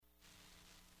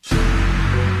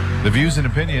The views and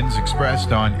opinions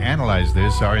expressed on Analyze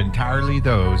This are entirely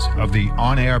those of the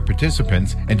on-air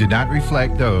participants and do not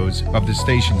reflect those of the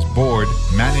station's board,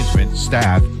 management,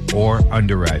 staff, or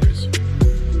underwriters.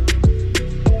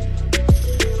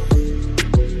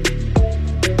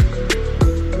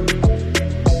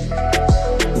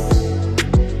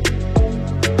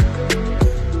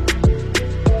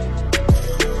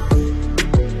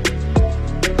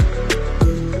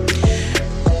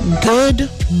 Good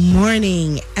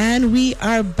morning, and we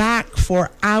are back for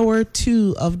hour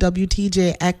 2 of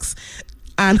WTJX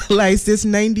Analyze This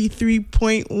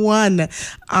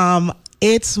 93.1.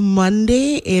 It's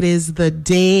Monday. It is the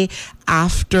day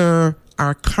after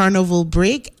our carnival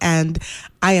break, and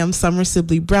I am Summer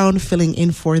Sibley Brown filling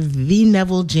in for the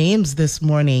Neville James this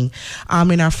morning.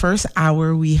 In our first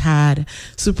hour, we had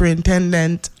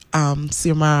Superintendent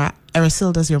Xiomara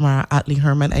Arasilda Xiomara Atley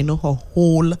Herman. I know her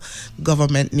whole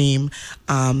government name.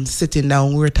 Sitting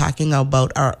down, we were talking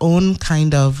about our own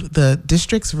kind of the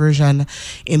district's version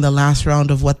in the last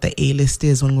round of what the A-list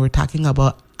is when we're talking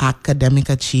about academic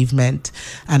achievement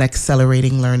and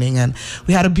accelerating learning. And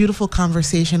we had a beautiful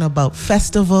conversation about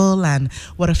festival and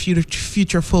what a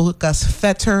future focus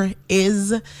FETR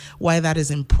is, why that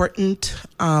is important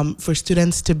for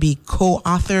students to be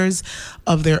co-authors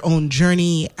of their own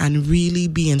journey and really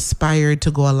be inspired to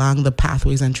go along the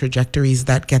pathways and trajectories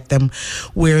that get them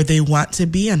where they want to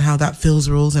be and how that fills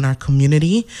roles in our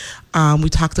community. We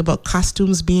talked about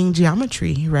costumes being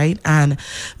geometry, right? And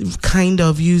kind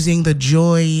of using the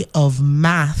joy of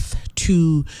math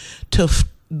to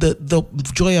the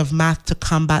joy of math to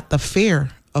combat the fear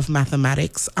of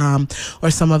mathematics, or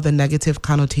some of the negative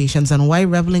connotations, and why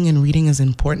reveling in reading is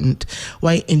important,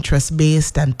 why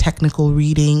interest-based and technical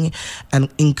reading and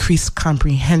increased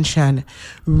comprehension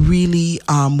really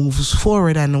moves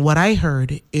forward. And what I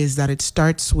heard is that it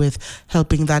starts with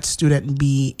helping that student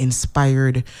be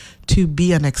inspired to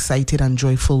be an excited and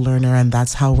joyful learner, and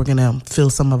that's how we're going to fill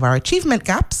some of our achievement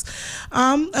gaps.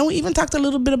 And we even talked a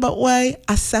little bit about why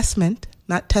assessment,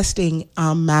 not testing,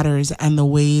 matters, and the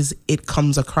ways it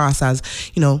comes across as,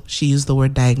 she used the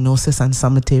word diagnosis and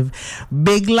summative.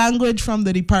 Big language from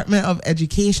the Department of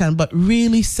Education, but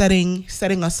really setting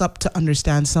us up to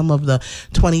understand some of the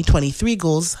 2023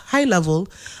 goals, high level,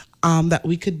 that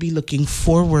we could be looking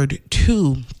forward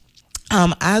to.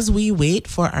 As we wait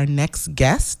for our next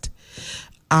guest,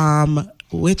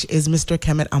 which is Mr.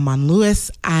 Kemet Amon Lewis,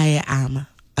 I am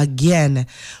again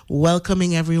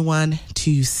welcoming everyone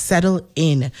to settle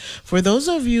in. For those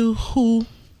of you who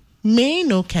may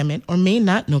know Kemet or may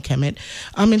not know Kemet,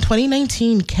 in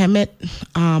 2019, Kemet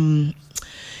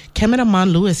Amon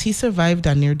Lewis, he survived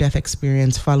a near-death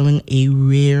experience following a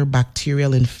rare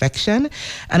bacterial infection,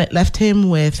 and it left him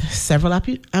with several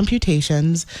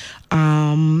amputations.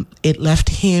 It left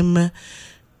him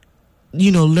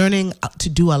learning to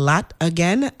do a lot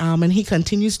again, and he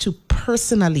continues to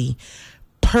personally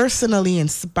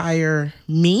inspire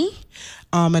me,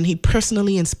 and he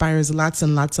personally inspires lots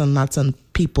and lots and lots of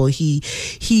people. He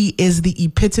is the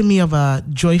epitome of a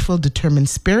joyful, determined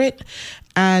spirit,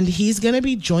 and he's going to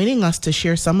be joining us to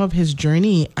share some of his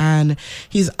journey, and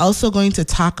he's also going to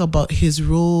talk about his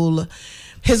role,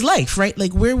 his life, right?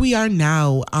 Like where we are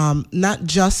now, not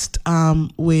just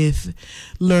with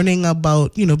learning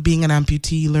about, being an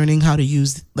amputee, learning how to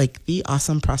use like the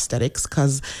awesome prosthetics.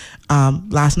 Because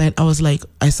last night I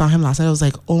saw him last night. I was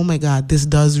like, oh my God, this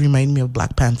does remind me of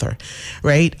Black Panther,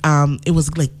 right? It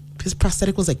was like, his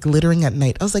prosthetic was like glittering at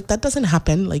night. I was like, that doesn't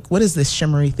happen. Like, what is this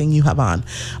shimmery thing you have on?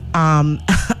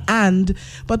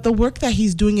 But the work that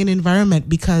he's doing in environment,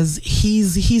 because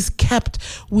he's kept,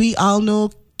 we all know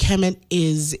Kemet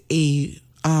is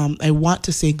I want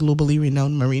to say globally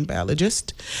renowned marine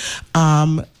biologist.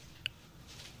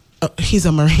 He's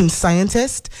a marine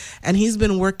scientist, and he's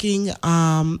been working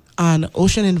on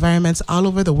ocean environments all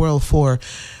over the world for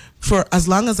as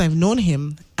long as I've known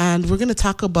him. And we're going to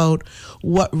talk about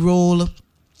what role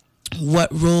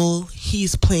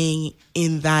he's playing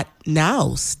in that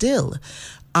now still.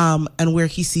 And where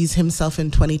he sees himself in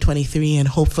 2023. And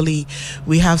hopefully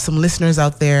we have some listeners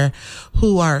out there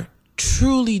who are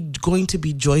truly going to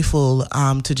be joyful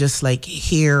to just like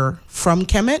hear from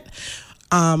Kemet,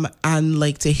 and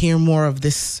like to hear more of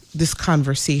this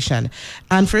conversation.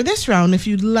 And for this round, if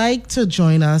you'd like to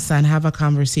join us and have a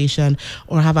conversation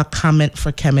or have a comment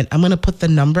for Kemet, I'm going to put the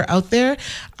number out there.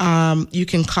 You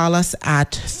can call us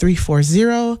at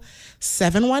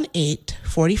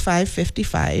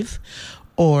 340-718-4555.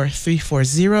 or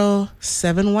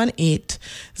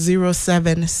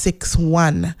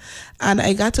 340-718-0761. And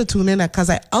I got to tune in because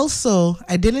I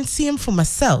didn't see him for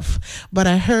myself, but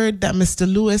I heard that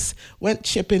Mr. Lewis went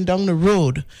chipping down the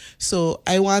road. So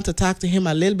I want to talk to him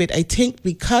a little bit. I think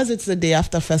because it's the day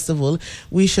after festival,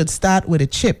 we should start with a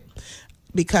chip,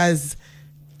 because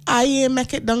I ain't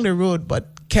make it down the road,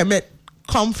 but Kemet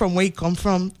come from where he come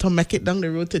from to make it down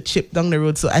the road, to chip down the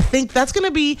road. So I think that's going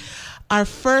to be our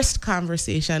first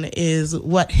conversation, is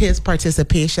what his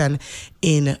participation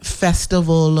in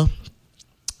festival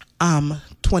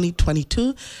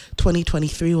 2022,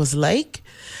 2023 was like.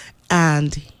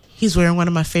 And he's wearing one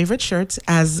of my favorite shirts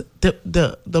as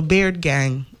the Beard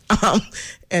Gang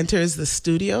enters the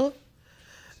studio.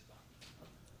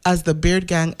 As the Beard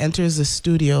Gang enters the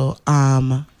studio,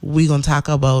 we're going to talk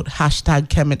about hashtag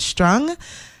Kemet Strong.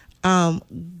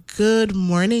 Good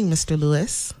morning, Mr.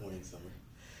 Lewis.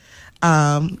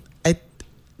 I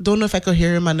don't know if I could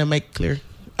hear him on the mic clear.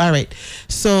 All right.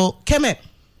 So, Kemet,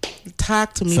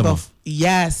 talk to me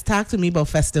about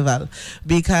festival,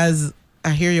 because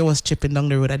I hear you was chipping down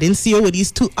the road. I didn't see you with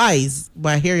these two eyes,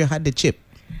 but I hear you had the chip.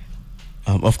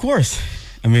 Of course.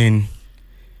 I mean,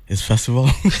 it's festival.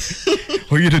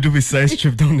 What are you to do besides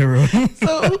chip down the road?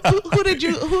 So, who did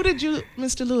you,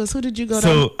 Mr. Lewis, who did you go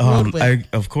down the road with? I,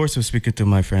 of course, was speaking to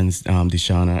my friends,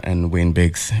 Deshana and Wayne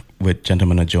Biggs with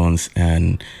Gentleman of Jones.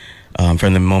 And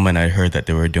from the moment I heard that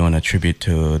they were doing a tribute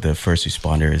to the first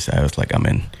responders, I was like, I'm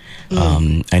in.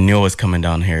 I knew I was coming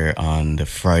down here on the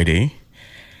Friday,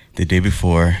 the day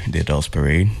before the Adults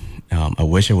Parade. I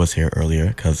wish I was here earlier,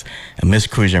 because I missed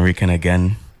Cruz Enrique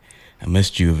again. I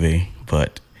missed Juve,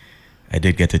 but I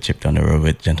did get to chip down the road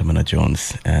with Gentleman of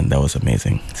Jones, and that was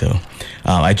amazing. So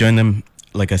I joined them,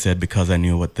 like I said, because I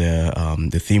knew what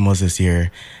the theme was this year,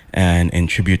 and in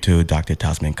tribute to Dr.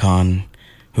 Tasman Khan,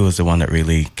 who was the one that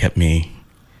really kept me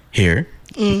here,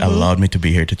 allowed me to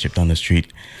be here to chip down the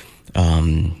street.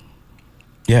 I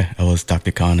was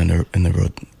Dr. Khan in the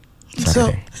road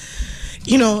Saturday.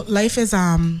 So, life is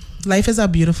a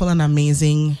beautiful and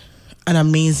amazing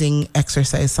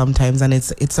exercise sometimes, and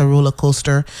it's a roller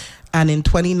coaster. And in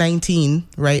 2019,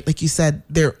 right, like you said,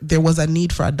 there was a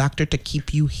need for a doctor to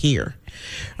keep you here,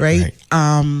 right?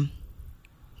 And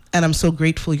I'm so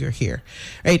grateful you're here,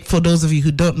 right? For those of you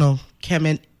who don't know,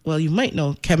 Kemet, well, you might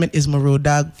know, Kemet is my road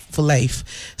dog for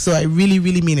life. So I really,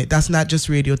 really mean it. That's not just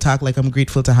radio talk. Like, I'm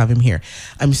grateful to have him here.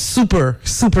 I'm super,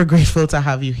 super grateful to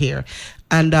have you here.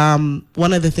 And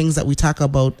one of the things that we talk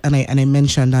about, and I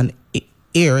mentioned on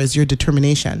air, is your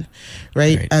determination,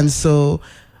 right? And so,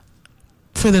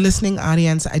 for the listening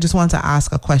audience, I just want to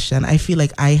ask a question. I feel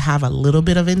like I have a little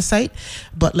bit of insight,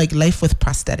 but like life with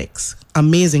prosthetics,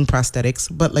 amazing prosthetics,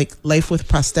 but like life with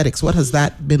prosthetics, what has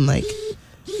that been like?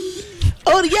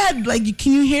 Oh yeah, like,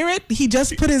 can you hear it? He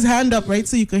just put his hand up, right?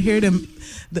 So you could hear them.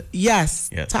 Yes.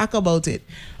 Talk about it.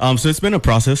 So it's been a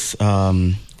process.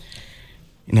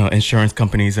 Insurance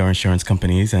companies are insurance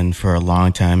companies, and for a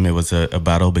long time it was a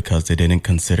battle because they didn't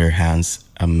consider hands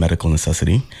a medical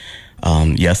necessity.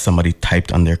 Yes, somebody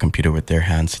typed on their computer with their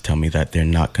hands to tell me that they're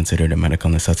not considered a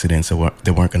medical necessity, and so they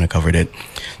weren't going to cover it.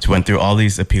 So went through all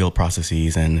these appeal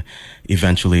processes, and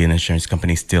eventually an insurance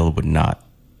company still would not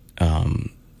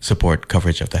support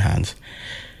coverage of the hands.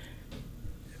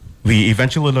 We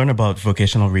eventually learned about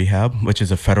vocational rehab, which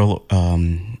is a federal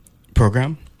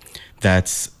program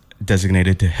that's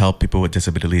designated to help people with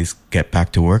disabilities get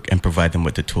back to work and provide them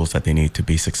with the tools that they need to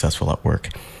be successful at work.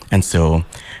 And so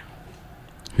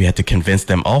we had to convince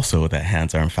them also that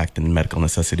hands are in fact a medical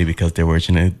necessity, because they were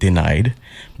originally denied.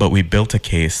 But we built a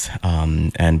case,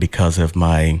 and because of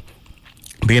my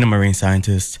being a marine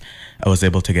scientist, I was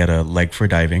able to get a leg for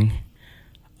diving.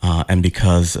 And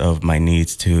because of my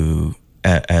needs to,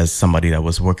 as somebody that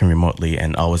was working remotely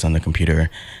and always on the computer,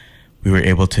 we were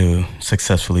able to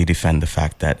successfully defend the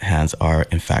fact that hands are,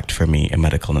 in fact, for me, a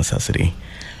medical necessity.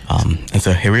 And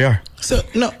so here we are. So,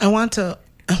 no, I want to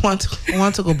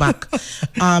go back,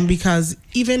 because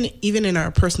even in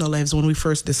our personal lives, when we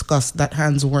first discussed that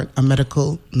hands weren't a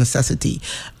medical necessity,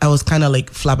 I was kind of like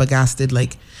flabbergasted,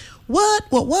 like, what?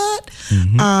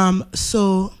 Mm-hmm.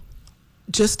 So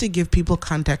just to give people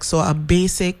context, so a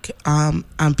basic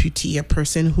amputee, a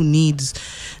person who needs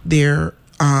their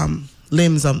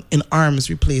limbs and arms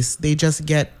replaced, they just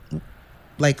get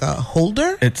like a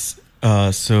holder? It's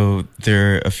so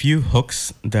there are a few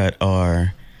hooks that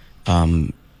are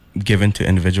given to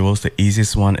individuals. The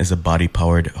easiest one is a body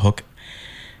powered hook,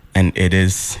 and it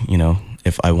is,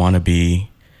 if I want to be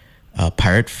a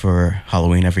pirate for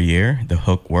Halloween every year, the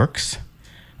hook works.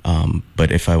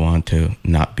 But if I want to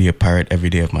not be a pirate every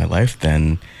day of my life,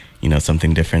 then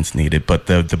something different's needed. But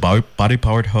the body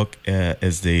powered hook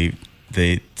is the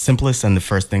simplest and the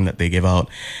first thing that they give out,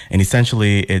 and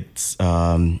essentially it's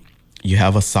you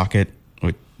have a socket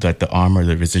that the arm or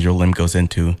the residual limb goes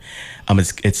into.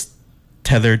 It's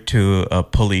tethered to a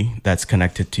pulley that's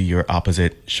connected to your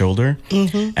opposite shoulder,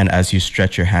 and as you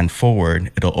stretch your hand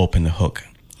forward, it'll open the hook,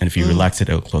 and if you relax it,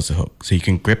 it'll close the hook. So you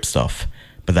can grip stuff,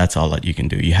 but that's all that you can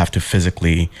do. You have to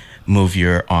physically move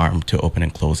your arm to open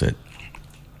and close it.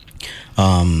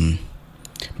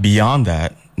 Beyond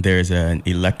that, there's an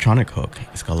electronic hook.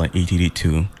 It's called an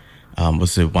ETD2.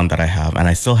 Was the one that I have, and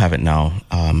I still have it now.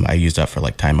 I use that for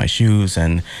like tying my shoes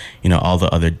and all the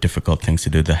other difficult things to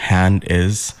do. The hand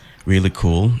is really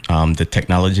cool. The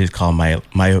technology is called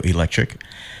myoelectric,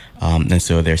 and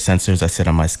so there's sensors that sit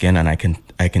on my skin, and I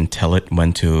can tell it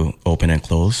when to open and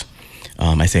close.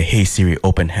 I say, "Hey Siri,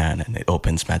 open hand," and it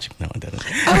opens magic. No, it doesn't.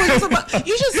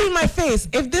 You should see my face.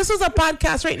 If this was a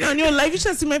podcast right now in your life, you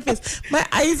should see my face. My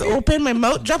eyes open, my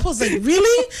mouth drop. I was like,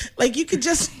 really? Like you could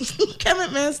just,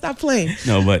 Kemet, man, stop playing.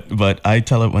 No, but I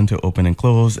tell it when to open and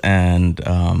close, and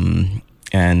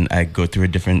I go through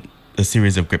a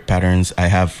series of grip patterns. I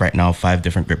have right now 5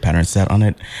 different grip patterns set on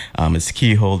it. It's a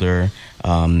key holder.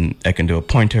 I can do a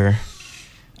pointer.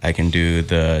 I can do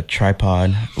the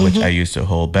tripod, which I use to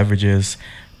hold beverages,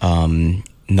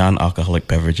 non-alcoholic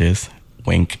beverages.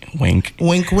 Wink, wink.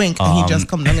 Wink, wink. And he just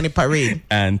come down in the parade.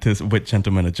 And with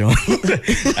Gentleman of Jones.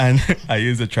 And I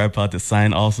use a tripod to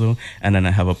sign also. And then I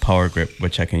have a power grip,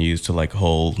 which I can use to like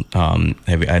hold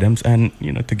heavy items and,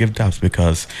 to give daps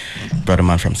because brother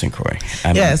man from St. Croix.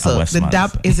 So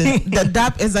the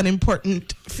dap is an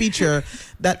important feature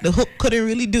that the hook couldn't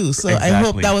really do. So exactly. I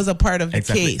hope that was a part of the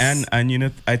case. And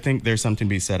I think there's something to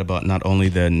be said about not only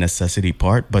the necessity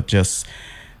part, but just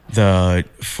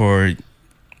for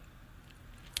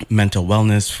mental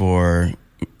wellness, for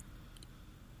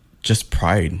just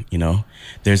pride.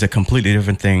 There's a completely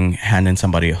different thing handing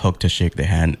somebody a hook to shake their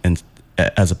hand, and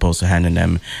as opposed to handing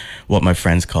them what my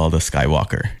friends call the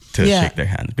Skywalker to shake their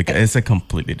hand, because it's a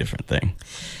completely different thing.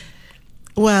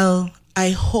 Well,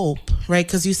 I hope, right?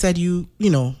 Because you said you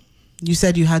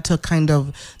said you had to kind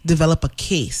of develop a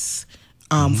case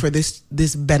for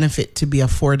this benefit to be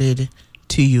afforded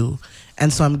to you,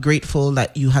 and so I'm grateful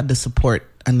that you had the support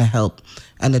and the help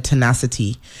and the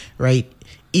tenacity, right?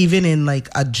 Even in like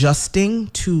adjusting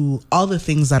to all the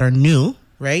things that are new,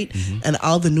 right? And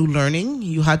all the new learning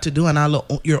you had to do, and all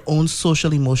your own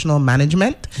social emotional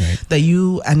management, that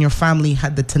you and your family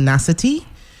had the tenacity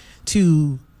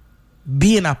to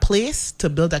be in a place to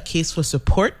build a case for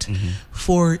support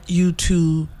for you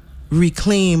to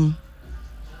reclaim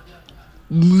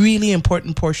really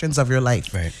important portions of your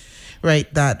life,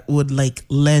 right? That would like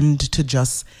lend to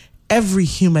just every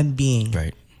human being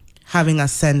having a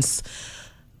sense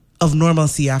of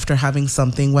normalcy after having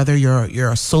something, whether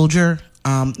you're a soldier,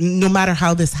 no matter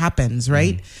how this happens,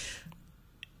 right?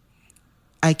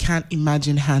 I can't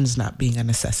imagine hands not being a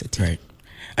necessity. Right.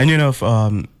 And if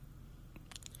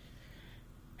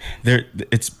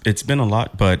it's been a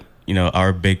lot, but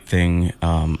our big thing,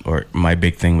 or my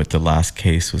big thing with the last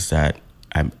case was that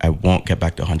I won't get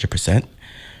back to 100%,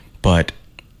 but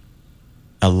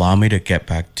allow me to get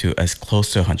back to as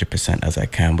close to 100% as I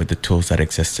can with the tools that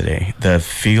exist today. The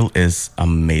feel is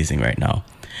amazing right now.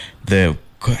 The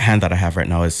hand that I have right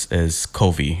now is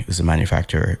Covey, is the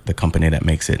manufacturer, the company that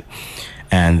makes it.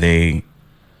 And they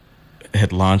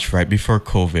had launched right before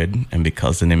COVID, and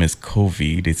because the name is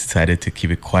Covey, they decided to keep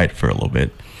it quiet for a little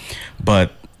bit.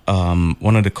 But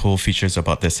one of the cool features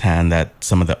about this hand that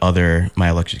some of the other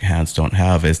myoelectric hands don't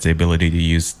have is the ability to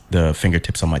use the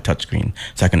fingertips on my touchscreen.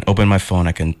 So I can open my phone,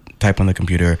 I can type on the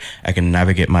computer, I can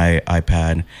navigate my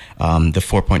iPad. The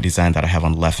 4-point design that I have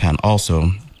on the left hand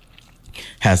also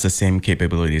has the same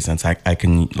capabilities, and so I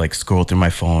can like scroll through my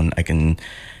phone. I can,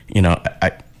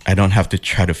 I don't have to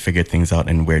try to figure things out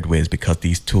in weird ways because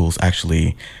these tools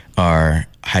actually are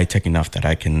high tech enough that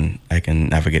I can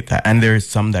navigate that. And there's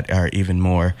some that are even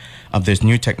more. There's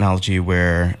new technology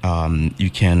where you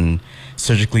can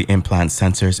surgically implant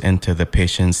sensors into the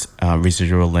patient's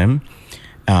residual limb.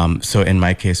 So in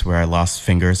my case, where I lost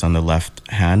fingers on the left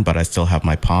hand, but I still have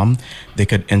my palm, they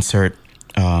could insert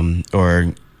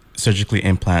or surgically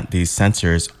implant these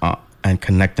sensors and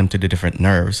connect them to the different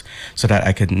nerves so that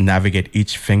I could navigate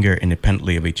each finger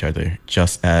independently of each other,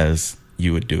 just as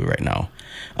you would do right now.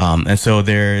 And so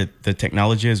the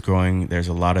technology is growing. There's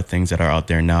a lot of things that are out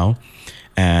there now.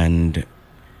 And,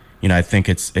 I think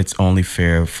it's only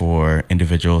fair for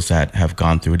individuals that have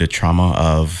gone through the trauma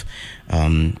of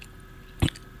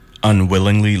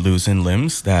unwillingly losing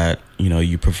limbs that,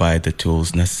 you provide the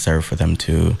tools necessary for them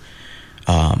to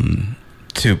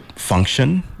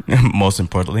function, most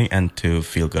importantly, and to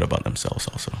feel good about themselves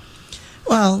also.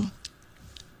 Well,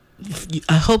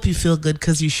 I hope you feel good,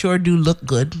 because you sure do look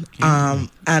good.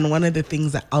 And one of the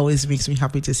things that always makes me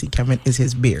happy to see Kevin is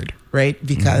his beard, right?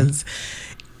 Because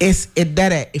it's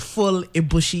full, it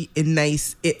bushy, it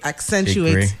nice, it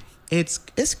accentuates.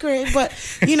 It's great, but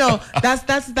that's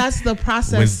the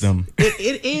process. Wisdom.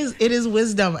 It is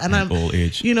wisdom, and I'm old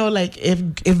age. Like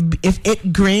if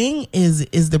it graying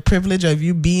is the privilege of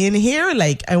you being here,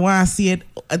 like I want to see it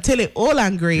until it all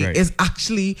and gray is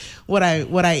actually what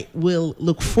I will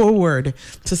look forward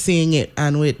to seeing it,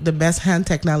 and with the best hand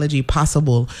technology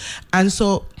possible. And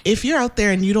so if you're out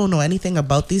there and you don't know anything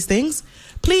about these things,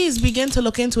 please begin to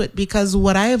look into it, because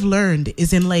what I have learned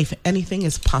is in life, anything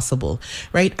is possible,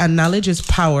 right? And knowledge is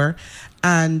power,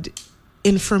 and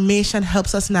information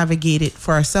helps us navigate it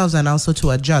for ourselves and also to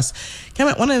adjust.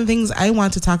 Kemet, one of the things I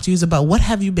want to talk to you is about what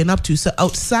have you been up to? So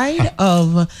outside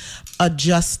of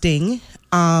adjusting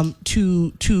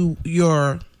to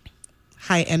your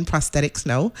high-end prosthetics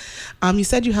now, you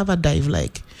said you have a dive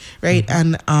leg, right?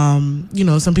 And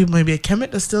some people might be a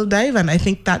Kemet to still dive, and I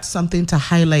think that's something to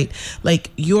highlight, like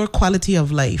your quality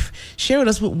of life. Share with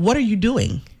us, what are you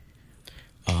doing?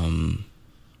 I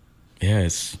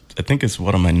think it's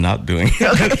what am I not doing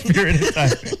at that period of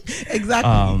time.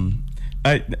 Exactly.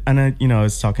 I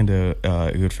was talking to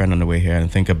a good friend on the way here, and I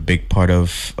think a big part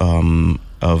of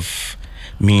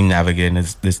me navigating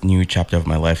this new chapter of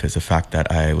my life is the fact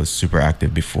that I was super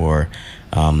active before.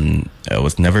 I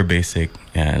was never basic,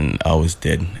 and I always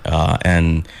did.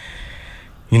 And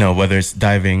whether it's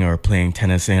diving or playing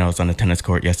tennis, I was on the tennis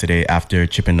court yesterday after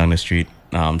chipping down the street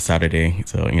Saturday.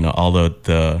 So all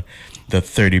the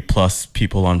 30 plus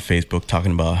people on Facebook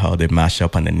talking about how they mash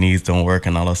up and the knees don't work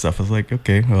and all that stuff. I was like,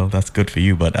 okay, well, that's good for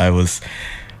you, but I was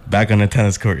back on the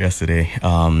tennis court yesterday.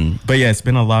 But yeah, it's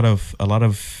been a lot of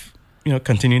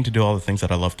continuing to do all the things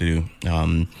that I love to do.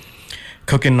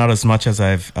 Cooking, not as much as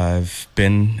I've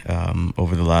been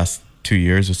over the last 2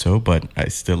 years or so, but I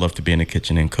still love to be in the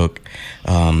kitchen and cook.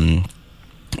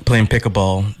 Playing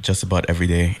pickleball just about every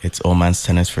day. It's old man's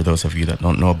tennis for those of you that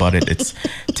don't know about it. It's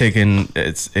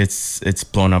it's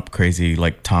blown up crazy.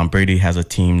 Like Tom Brady has a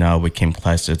team now with Kim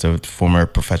Clijsters, a former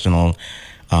professional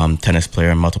tennis player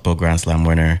and multiple Grand Slam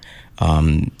winner.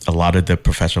 A lot of the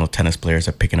professional tennis players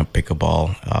are picking up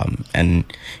pickleball. And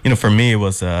for me, it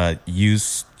was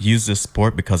use this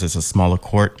sport because it's a smaller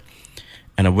court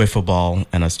and a wiffle ball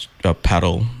and a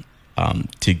paddle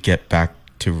to get back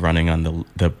to running on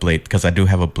the blade, because I do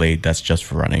have a blade that's just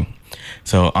for running.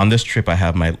 So on this trip, I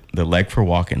have the leg for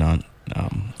walking on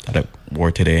that I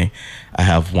wore today. I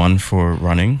have one for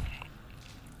running,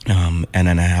 and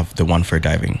then I have the one for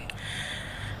diving.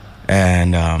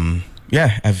 And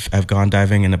I've gone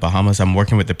diving in the Bahamas. I'm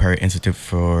working with the Perry Institute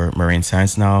for Marine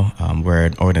Science now. We're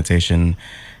an organization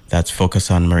that's focused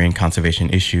on marine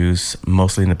conservation issues,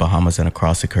 mostly in the Bahamas and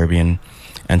across the Caribbean.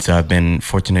 And so I've been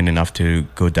fortunate enough to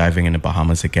go diving in the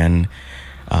Bahamas again,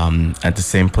 at the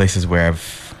same places where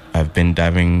I've been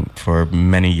diving for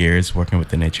many years, working with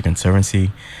the Nature Conservancy,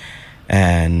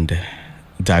 and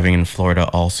diving in Florida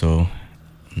also.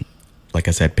 Like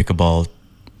I said, pickleball.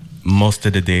 Most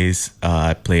of the days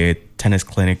I play at tennis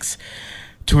clinics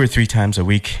 2 or 3 times a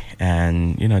week,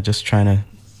 and just trying to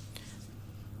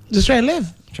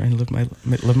live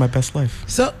my best life.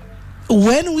 So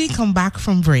when we come back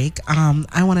from break,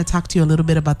 I want to talk to you a little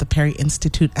bit about the Perry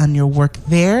Institute and your work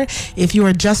there. If you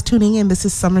are just tuning in, this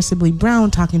is Summer Sibley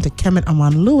Brown talking to Kemet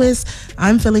Amon Lewis.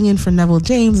 I'm filling in for Neville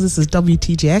James. This is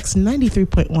WTJX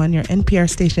 93.1, your NPR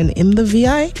station in the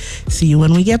VI. See you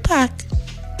when we get back.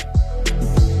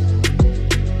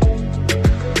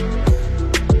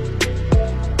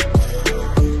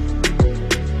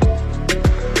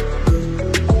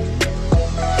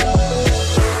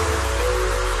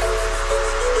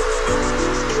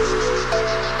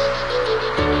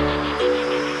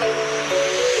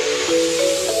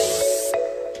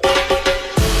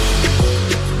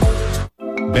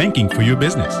 Banking for your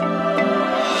business.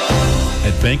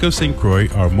 At Bank of St. Croix,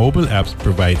 our mobile apps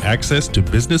provide access to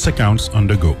business accounts on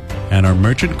the go, and our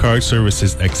merchant card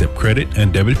services accept credit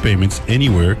and debit payments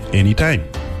anywhere, anytime.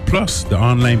 Plus, the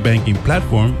online banking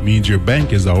platform means your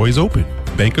bank is always open.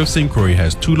 Bank of St. Croix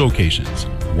has 2 locations,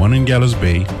 one in Gallows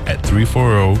Bay at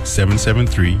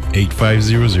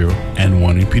 340-773-8500 and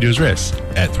one in Peters Rest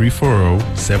at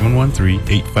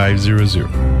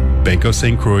 340-713-8500.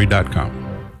 bankofstcroix.com.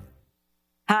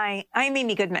 Hi, I'm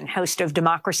Amy Goodman, host of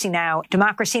Democracy Now!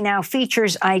 Democracy Now!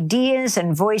 Features ideas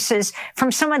and voices from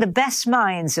some of the best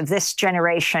minds of this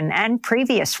generation and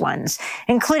previous ones,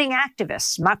 including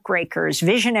activists, muckrakers,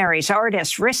 visionaries,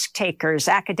 artists, risk takers,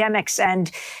 academics,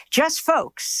 and just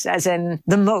folks, as in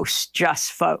the most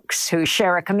just folks, who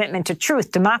share a commitment to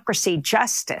truth, democracy,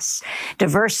 justice,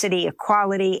 diversity,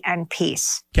 equality, and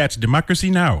peace. Catch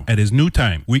Democracy Now! At its new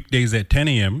time, weekdays at 10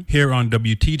 a.m. here on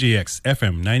WTJX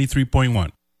FM 93.1.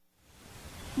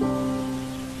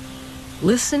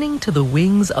 Listening to the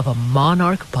wings of a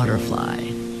monarch butterfly.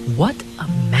 What a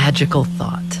magical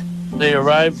thought. They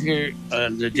arrive here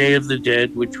on the Day of the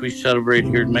Dead, which we celebrate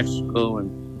here in Mexico,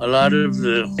 and a lot of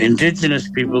the indigenous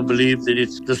people believe that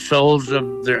it's the souls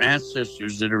of their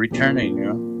ancestors that are returning,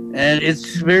 and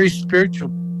it's very spiritual.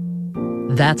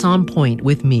 That's On Point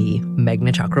with me,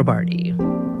 Meghna Chakrabarti.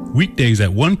 Weekdays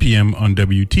at 1 p.m. on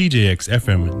WTJX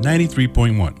FM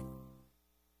 93.1.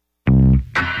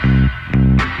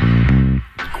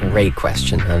 Great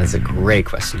question. That is a great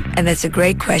question. And that's a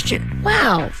great question.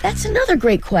 Wow, that's another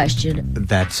great question.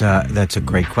 That's a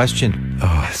great question.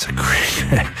 Oh,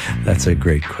 that's a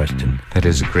great question. That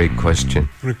is a great question.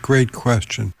 What a great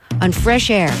question. On Fresh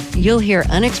Air, you'll hear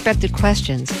unexpected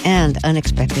questions and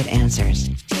unexpected answers.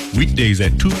 Weekdays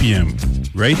at 2 p.m.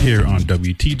 right here on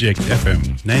WTJX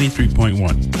FM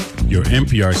 93.1, your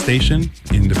NPR station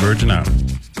in the Virgin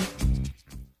Islands.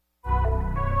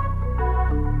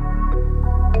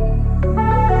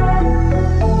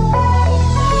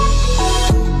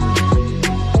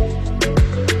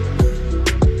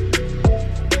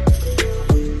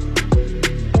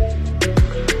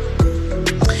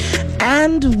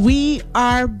 And we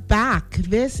are back.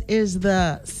 This is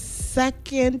the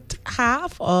second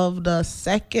half of the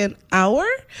second hour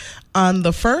on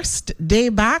the first day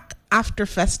back after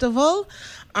festival.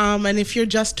 And if you're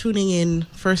just tuning in,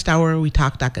 first hour, we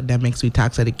talked academics, we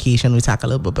talked education, we talked a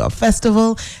little bit about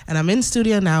festival. And I'm in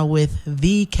studio now with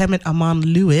the Kemet Amon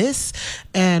Lewis.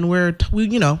 And we're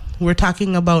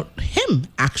talking about him,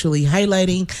 actually,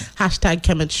 highlighting hashtag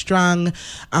Kemet Strong.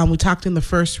 We talked in the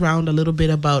first round a little bit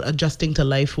about adjusting to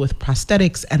life with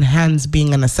prosthetics and hands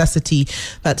being a necessity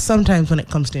that sometimes when it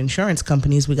comes to insurance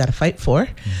companies, we got to fight for.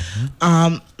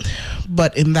 Mm-hmm.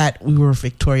 But in that, we were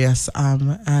victorious,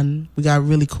 and we got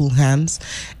really cool hands.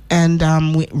 And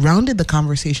we rounded the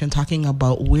conversation talking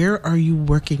about where are you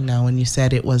working now? And you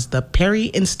said it was the Perry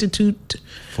Institute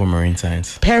for Marine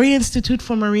Science. Perry Institute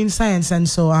for Marine Science. And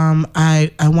so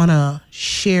I want to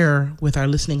share with our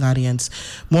listening audience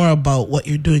more about what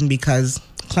you're doing, because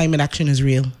climate action is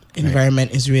real.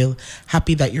 Environment is real.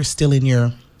 Happy that you're still in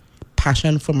your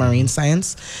passion for marine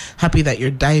science. Happy that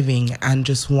you're diving and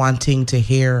just wanting to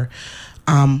hear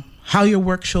how your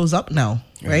work shows up now,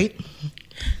 right?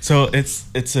 So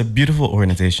it's a beautiful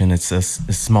organization. It's a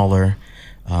smaller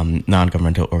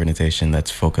non-governmental organization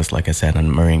that's focused, like I said, on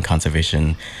marine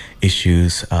conservation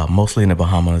issues, mostly in the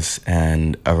Bahamas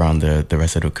and around the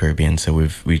rest of the Caribbean. So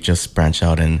we just branched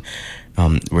out, and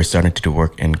we're starting to do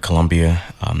work in Colombia.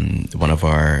 One of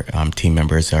our team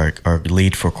members, our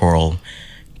lead for coral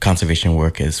conservation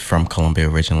work, is from Colombia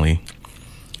originally.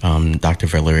 Dr.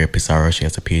 Valeria Pizarro, she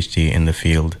has a PhD in the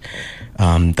field.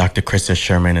 Dr. Krista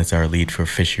Sherman is our lead for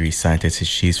fisheries scientists.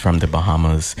 She's from the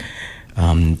Bahamas.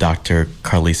 Dr.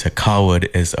 Carlisa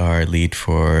Cowwood is our lead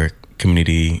for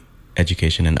community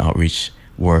education and outreach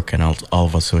work and all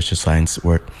of our social science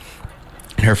work.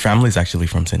 And her family is actually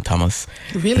from St. Thomas,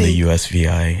 in the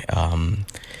USVI.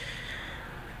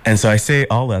 And so I say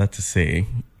all that to say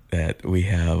that we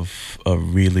have a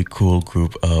really cool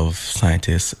group of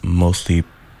scientists, mostly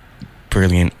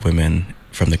brilliant women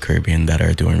from the Caribbean, that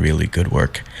are doing really good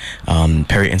work.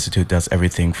 Perry Institute does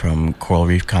everything from coral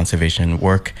reef conservation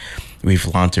work. We've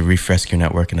launched a reef rescue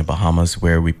network in the Bahamas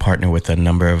where we partner with a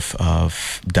number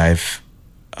of dive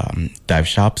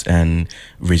shops and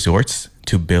resorts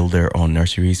to build their own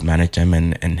nurseries, manage them,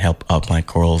 and help outline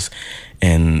corals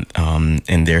in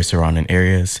their surrounding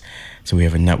areas. So we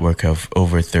have a network of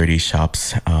over 30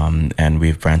 shops, and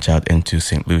we've branched out into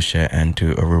St. Lucia and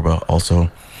to Aruba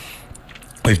also.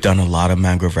 We've done a lot of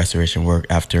mangrove restoration work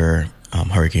after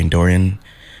Hurricane Dorian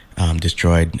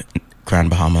destroyed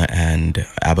Grand Bahama and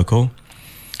Abaco.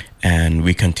 And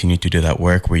we continue to do that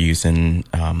work. We're using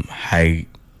high-tech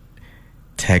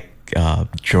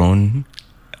drone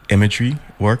imagery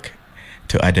work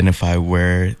to identify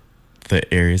where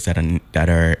the areas that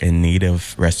are in need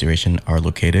of restoration are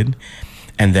located,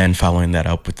 and then following that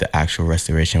up with the actual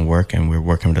restoration work. And we're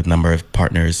working with a number of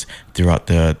partners throughout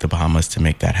the Bahamas to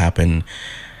make that happen.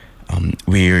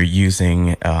 We are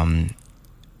using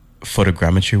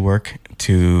photogrammetry work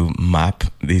to map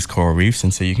these coral reefs.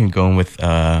 And so you can go in with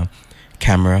a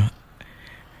camera,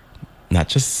 not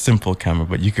just simple camera,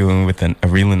 but you go in with a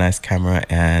really nice camera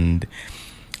and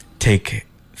take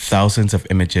thousands of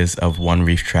images of one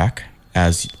reef track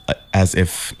as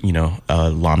if, you know, a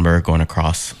lawnmower going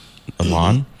across a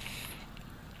lawn.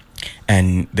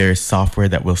 And there's software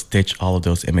that will stitch all of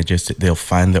those images. They'll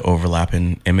find the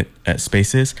overlapping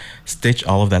spaces, stitch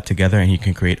all of that together, and you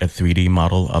can create a 3D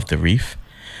model of the reef.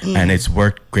 And it's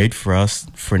worked great for us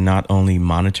for not only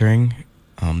monitoring.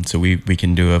 So we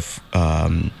can do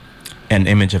an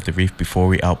image of the reef before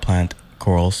we outplant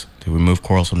corals, to remove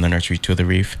corals from the nursery to the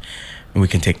reef. And we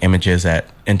can take images at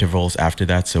intervals after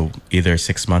that, so either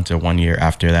 6 months or 1 year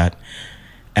after that,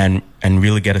 and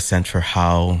really get a sense for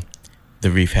how the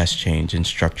reef has changed in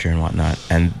structure and whatnot.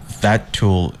 And that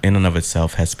tool in and of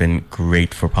itself has been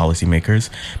great for policymakers,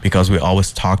 because we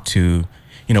always talk to,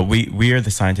 you know, we are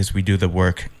the scientists, we do the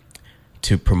work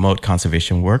to promote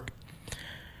conservation work,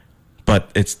 but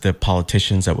it's the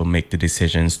politicians that will make the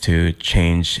decisions to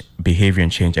change behavior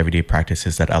and change everyday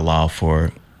practices that allow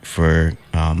for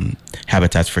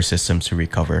habitats for systems to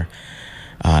recover.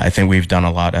 I think we've done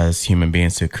a lot as human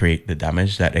beings to create the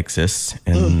damage that exists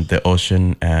in the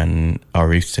ocean and our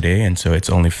reefs today. And so it's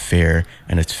only fair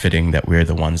and it's fitting that we're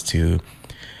the ones to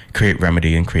create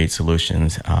remedy and create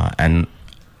solutions. And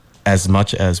as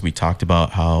much as we talked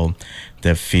about how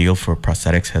the field for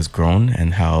prosthetics has grown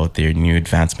and how there are new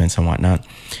advancements and whatnot,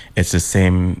 it's the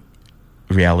same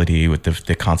reality with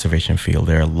the conservation field.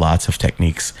 There are lots of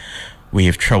techniques. We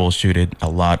have troubleshooted a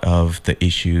lot of the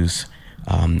issues,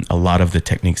 a lot of the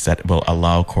techniques that will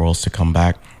allow corals to come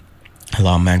back,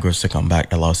 allow mangroves to come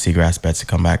back, allow seagrass beds to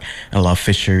come back, and allow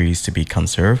fisheries to be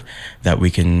conserved, that we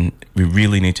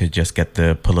really need to just get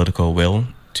the political will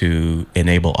to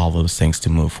enable all those things to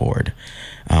move forward.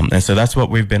 And so that's what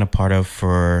we've been a part of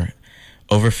for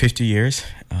over 50 years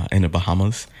in the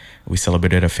Bahamas. We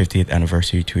celebrated our 50th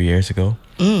anniversary 2 years ago.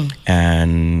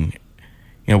 And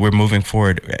you know, we're moving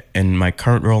forward. In my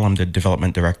current role, I'm the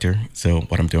development director. So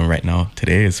what I'm doing right now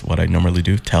today is what I normally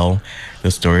do, tell the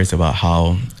stories about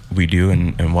how we do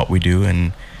and what we do,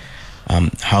 and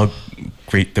how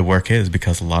great the work is,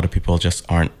 because a lot of people just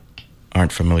aren't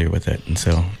familiar with it. And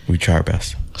so we try our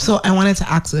best. So I wanted to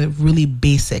ask a really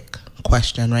basic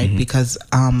question, right? Because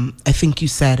I think you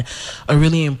said a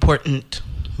really important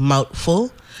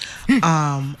mouthful.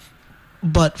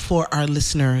 But for our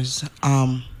listeners,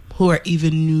 who are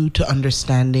even new to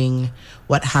understanding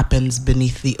what happens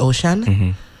beneath the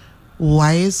ocean,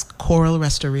 why is coral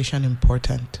restoration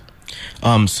important?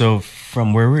 So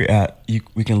from where we're at,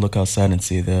 we can look outside and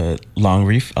see the Long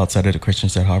Reef outside of the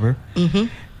Christiansted Harbor.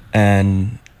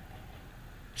 And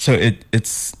so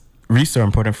it's reefs are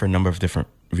important for a number of different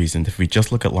reasons. If we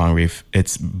just look at Long Reef,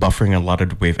 it's buffering a lot of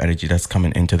the wave energy that's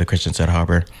coming into the Christiansted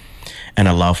Harbor and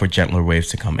allow for gentler waves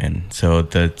to come in. So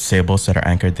the sailboats that are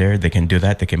anchored there, they can do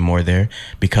that. They can moor there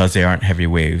because they aren't heavy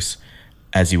waves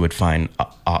as you would find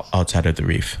outside of the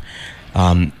reef.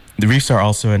 The reefs are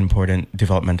also an important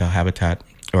developmental habitat,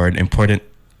 or an important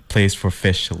place for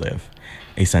fish to live,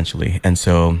 essentially. And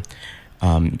so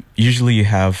usually you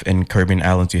have, in Caribbean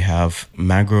islands, you have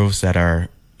mangroves that are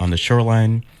on the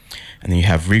shoreline, and then you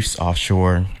have reefs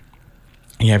offshore, and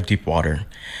you have deep water.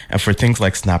 And for things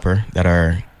like snapper that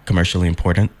are commercially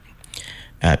important,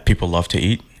 people love to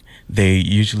eat, they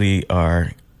usually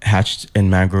are hatched in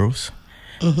mangroves.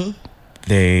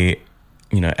 They,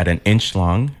 at an inch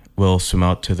long, will swim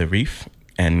out to the reef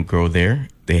and grow there.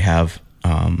 They have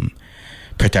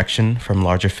protection from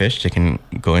larger fish. They can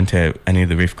go into any of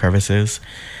the reef crevices.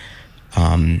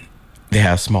 They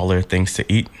have smaller things to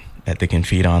eat that they can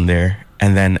feed on there.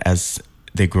 And then as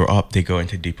they grow up, they go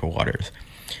into deeper waters.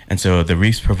 And so the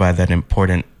reefs provide that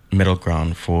important middle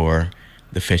ground for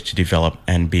the fish to develop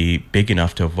and be big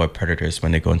enough to avoid predators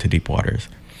when they go into deep waters.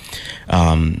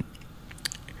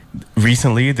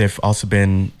 Recently, there have also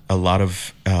been a lot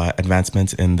of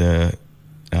advancements in the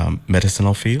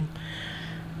medicinal field,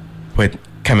 with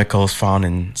chemicals found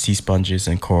in sea sponges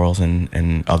and corals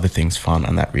and other things found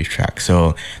on that reef track.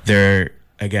 So there are,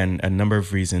 again, a number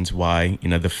of reasons why,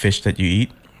 the fish that you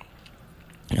eat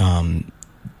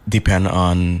depend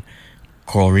on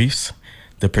coral reefs.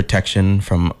 The protection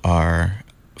from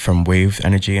wave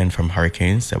energy and from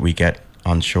hurricanes that we get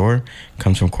on shore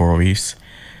comes from coral reefs.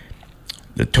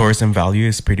 The tourism value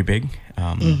is pretty big.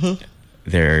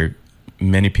 There are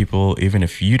many people, even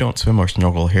if you don't swim or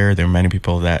snorkel here, there are many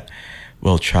people that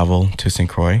will travel to St.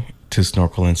 Croix to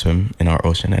snorkel and swim in our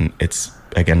ocean. And it's,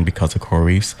 again, because of coral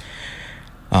reefs.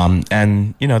 And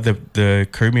the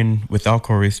Caribbean without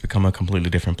coral reefs become a completely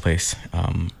different place,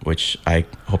 which I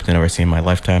hope to never see in my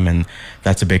lifetime. And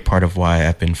that's a big part of why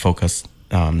I've been focused.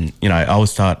 I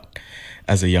always thought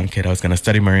as a young kid I was going to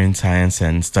study marine science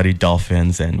and study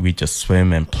dolphins, and we just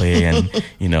swim and play and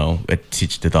I'd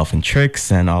teach the dolphin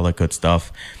tricks and all that good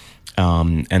stuff.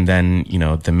 And then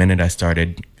the minute I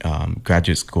started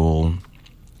graduate school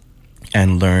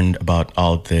and learned about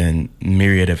all the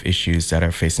myriad of issues that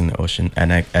are facing the ocean,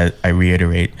 and I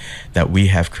reiterate that we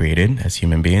have created as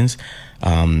human beings,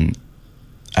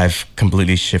 I've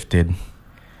completely shifted.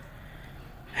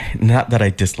 Not that I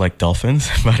dislike dolphins,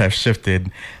 but I've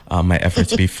shifted my efforts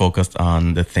to be focused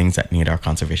on the things that need our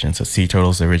conservation. So sea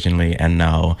turtles originally, and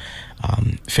now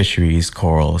fisheries,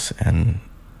 corals, and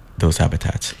those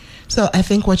habitats. So I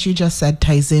think what you just said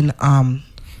ties in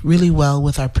really well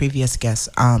with our previous guest.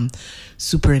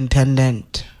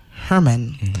 Superintendent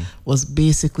Herman was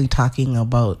basically talking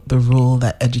about the role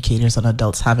that educators and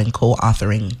adults have in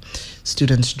co-authoring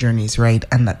students' journeys, right?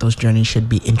 And that those journeys should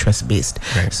be interest-based.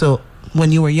 Right. So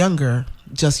when you were younger,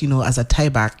 just, as a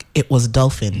tieback, it was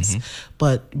dolphins.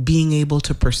 But being able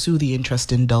to pursue the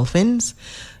interest in dolphins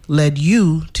led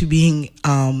you to being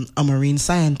a marine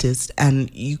scientist. And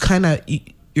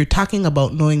you're talking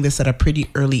about knowing this at a pretty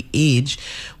early age.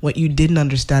 What you didn't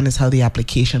understand is how the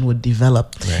application would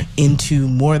develop into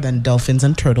more than dolphins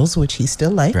and turtles, which he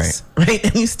still likes, right?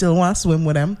 And you still want to swim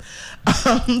with him.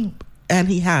 And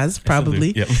he has,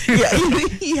 probably. Yep. Yeah,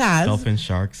 he has. Dolphins,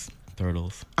 sharks,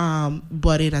 turtles.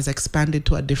 But it has expanded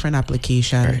to a different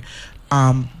application,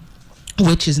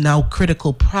 which is now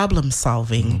critical problem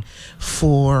solving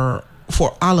for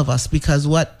all of us, because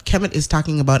what Kemet is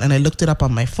talking about, and I looked it up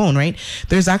on my phone, right?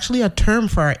 There's actually a term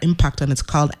for our impact, and it's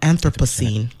called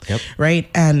Anthropocene, right?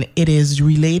 And it is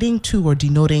relating to or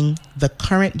denoting the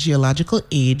current geological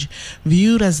age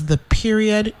viewed as the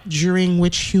period during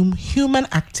which human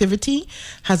activity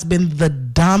has been the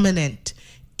dominant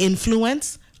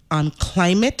influence on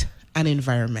climate and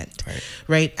environment,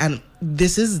 right? And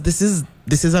this is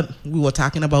we were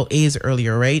talking about A's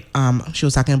earlier, right? She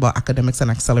was talking about academics and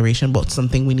acceleration, but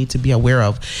something we need to be aware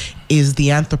of is the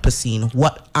Anthropocene,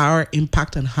 what our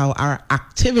impact and how our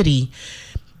activity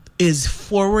is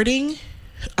forwarding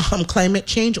climate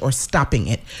change or stopping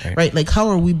it, right? Like, how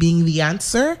are we being the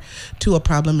answer to a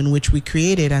problem in which we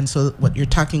created? And so what you're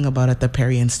talking about at the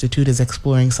Perry Institute is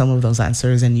exploring some of those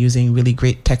answers and using really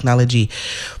great technology.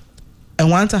 I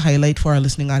want to highlight for our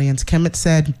listening audience, Kemet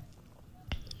said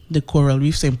the coral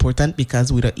reefs are important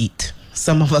because we don't eat.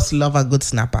 Some of us love a good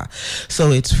snapper. So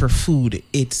it's for food,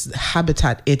 it's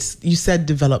habitat, you said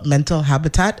developmental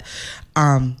habitat.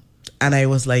 And I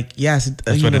was like, yes.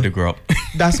 That's where did it grow up?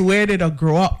 That's where did it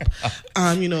grow up?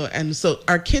 And so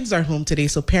our kids are home today.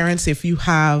 So parents, if you're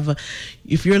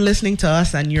listening to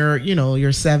us and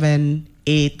you're 7,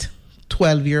 8,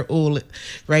 12-year-old,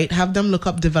 right? Have them look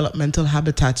up developmental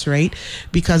habitats, right?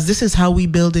 Because this is how we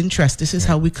build interest. This is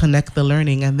how we connect the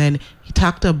learning. And then he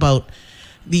talked about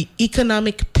the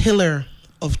economic pillar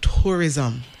of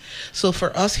tourism. So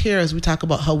for us here, as we talk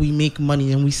about how we make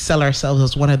money and we sell ourselves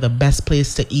as one of the best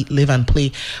places to eat, live, and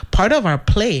play, part of our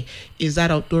play is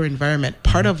that outdoor environment.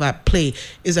 Part of that play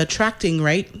is attracting,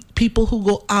 right, people who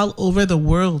go all over the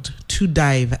world to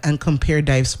dive and compare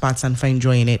dive spots and find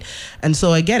joy in it. And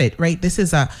so I get it, right? It's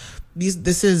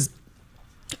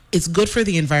good for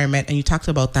the environment. And you talked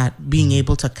about that, being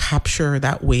able to capture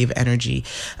that wave energy.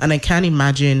 And I can't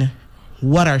imagine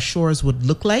what our shores would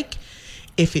look like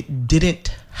if it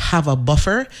didn't have a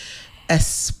buffer,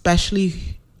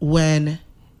 especially when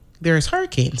there's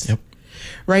hurricanes.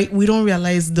 Right? We don't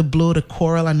realize the blow the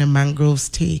coral and the mangroves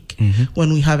take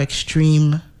when we have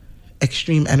extreme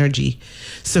energy,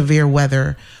 severe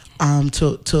weather,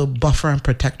 to buffer and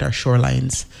protect our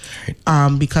shorelines.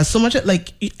 Because so much,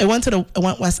 like, I went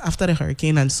west after the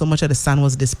hurricane, and so much of the sand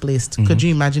was displaced. Could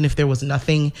you imagine if there was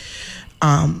nothing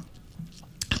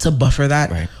to buffer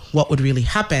that? What would really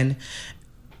happen?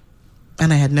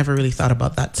 And I had never really thought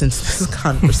about that since this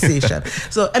conversation.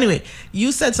 So anyway,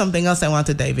 you said something else I want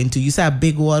to dive into. You said a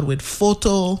big word with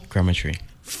photogrammetry.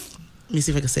 Let me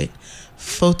see if I can say it.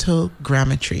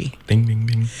 Photogrammetry. Bing, bing,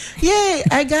 bing. Yay,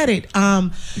 I got it.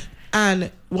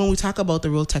 And when we talk about the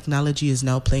role technology is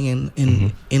now playing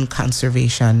in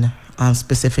conservation,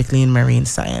 specifically in marine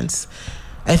science,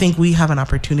 I think we have an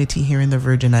opportunity here in the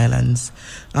Virgin Islands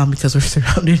because we're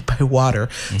surrounded by water.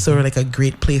 So we're like a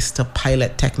great place to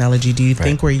pilot technology. Do you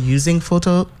think we're using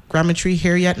photogrammetry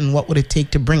here yet? And what would it take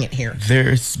to bring it here?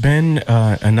 There's been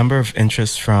a number of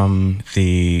interests from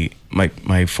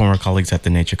my former colleagues at the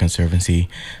Nature Conservancy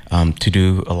to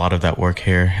do a lot of that work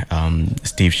here.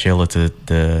 Steve Schill is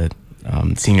the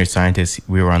senior scientists.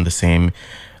 We were on the same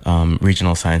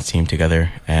regional science team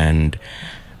together, and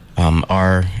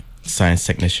our science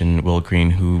technician, Will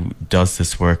Green, who does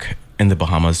this work in the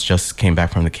Bahamas, just came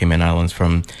back from the Cayman Islands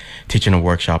from teaching a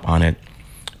workshop on it,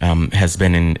 has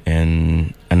been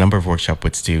in a number of workshops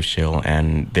with Steve Schill,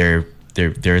 and there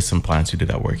is some plans to do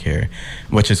that work here,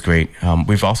 which is great.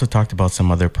 We've also talked about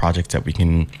some other projects that we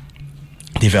can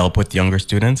develop with younger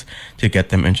students to get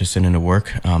them interested in the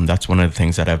work. That's one of the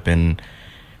things that I've been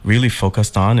really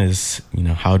focused on is,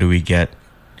 how do we get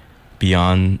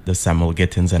beyond the Samuel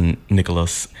Gittins and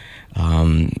Nicholas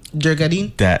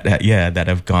Jergadine? that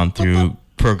have gone through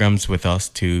programs with us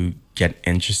to get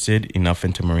interested enough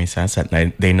into marine science that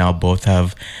they now both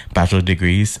have bachelor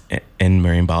degrees in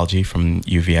marine biology from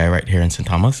UVI right here in St.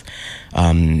 Thomas.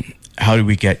 How do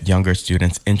we get younger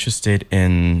students interested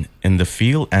in the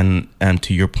field? And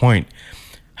to your point,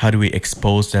 how do we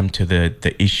expose them to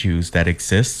the issues that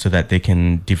exist so that they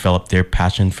can develop their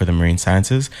passion for the marine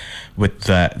sciences with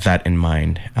that in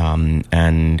mind?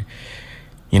 And,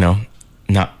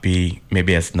 not be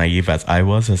maybe as naive as I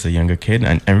was as a younger kid.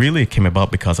 And really it came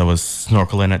about because I was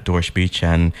snorkeling at Dorsch Beach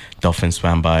and dolphins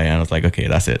swam by and I was like, okay,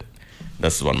 that's it.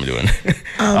 That's what I'm doing.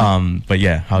 But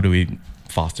yeah, how do we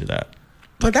foster that?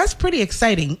 But that's pretty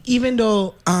exciting, even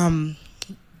though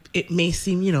it may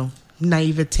seem,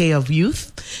 naivete of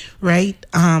youth, right?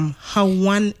 How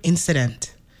one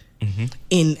incident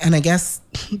and I guess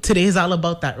today is all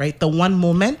about that, right? The one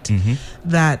moment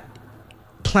that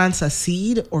plants a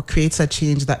seed or creates a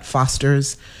change that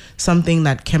fosters something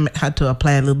that Kemet had to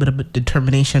apply a little bit of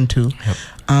determination to.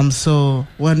 Yep. So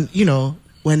when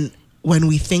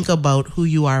we think about who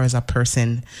you are as a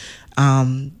person,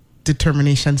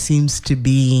 determination seems to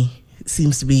be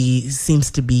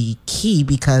key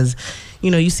because,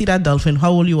 you see that dolphin,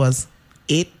 how old you was?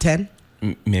 8, 10?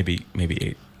 Maybe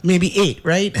 8. Maybe 8,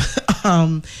 right?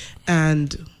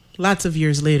 And lots of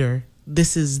years later,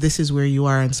 this is where you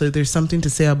are, and so there's something to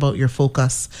say about your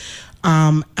focus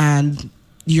and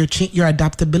your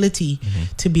adaptability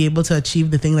to be able to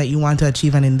achieve the thing that you want to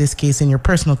achieve. And in this case, in your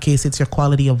personal case, it's your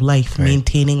quality of life, right.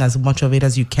 Maintaining as much of it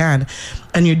as you can.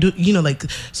 And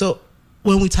so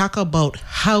when we talk about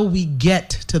how we get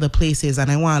to the places,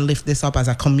 and I want to lift this up as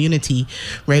a community,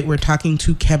 right? We're talking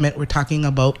to Kemet, we're talking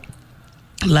about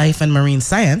life and marine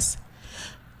science.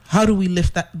 How do we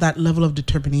lift that level of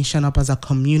determination up as a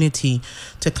community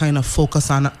to kind of focus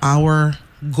on our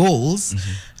goals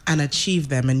and achieve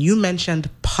them? And you mentioned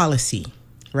policy,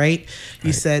 right?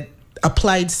 You said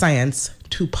applied science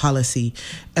to policy.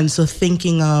 And so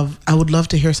thinking of, I would love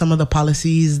to hear some of the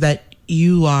policies that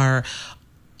you are,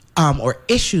 or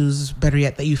issues, better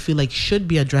yet, that you feel like should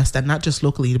be addressed, and not just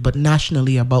locally, but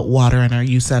nationally, about water and our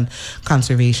use and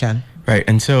conservation. Right.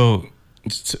 And so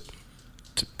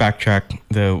to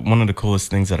backtrack, one of the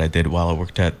coolest things that I did while I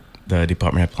worked at the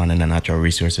Department of Planning and Natural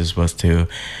Resources was to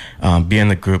be in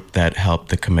the group that helped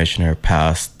the commissioner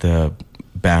pass the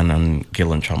ban on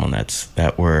gill and trommel nets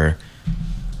that were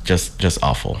just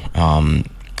awful. And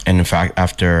in fact,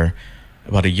 after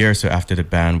about a year or so after the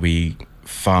ban, we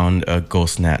found a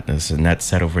ghost net. There's a net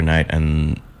set overnight,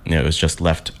 and it was just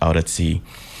left out at sea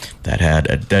that had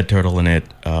a dead turtle in it,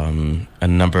 a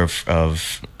number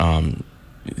of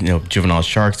juvenile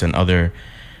sharks and other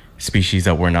species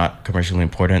that were not commercially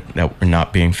important, that were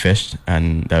not being fished,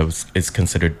 and is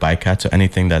considered bycatch. So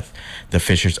anything that the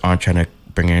fishers aren't trying to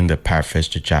bring in, the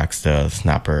parrotfish, the jacks, the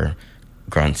snapper,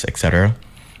 grunts, etc.,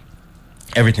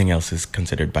 everything else is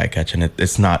considered bycatch, and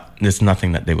there's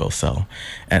nothing that they will sell.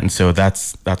 And so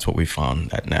that's what we found,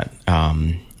 that net.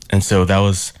 And so that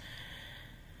was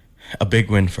a big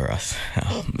win for us.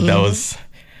 That was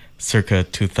circa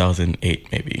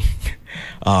 2008, maybe.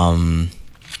 And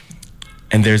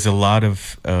there's a lot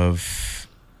of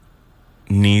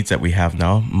needs that we have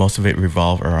now. Most of it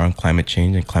revolve around climate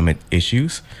change and climate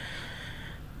issues.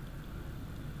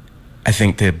 I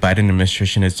think the Biden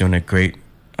administration has done a great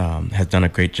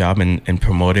job in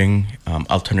promoting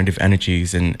alternative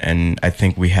energies, and I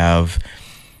think we have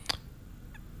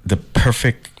the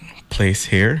perfect place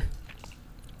here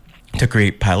to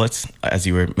create pilots, as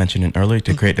you were mentioning earlier,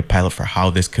 to create the pilot for how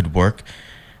this could work,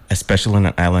 especially on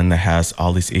an island that has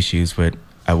all these issues with,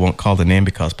 I won't call the name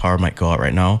because power might go out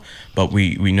right now, but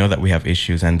we know that we have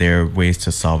issues and there are ways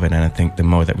to solve it. And I think the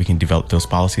more that we can develop those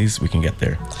policies, we can get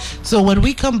there. So when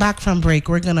we come back from break,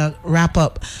 we're going to wrap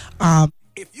up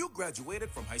If you graduated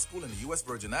from high school in the U.S.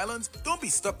 Virgin Islands, don't be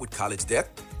stuck with college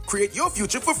debt. Create your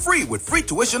future for free with Free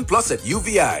Tuition Plus at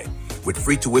UVI. With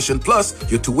Free Tuition Plus,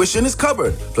 your tuition is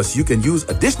covered. Plus, you can use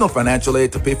additional financial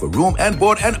aid to pay for room and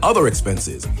board and other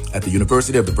expenses. At the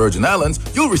University of the Virgin Islands,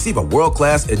 you'll receive a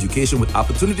world-class education with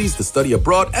opportunities to study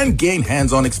abroad and gain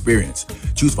hands-on experience.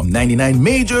 Choose from 99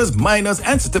 majors, minors,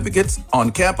 and certificates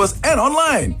on campus and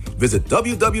online. Visit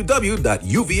www.uvi.edu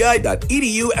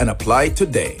and apply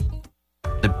today.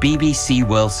 The BBC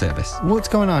World Service. What's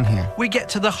going on here? We get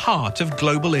to the heart of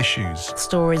global issues.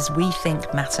 Stories we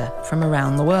think matter from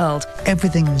around the world.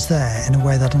 Everything is there in a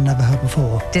way that I've never heard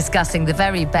before. Discussing the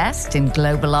very best in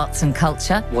global arts and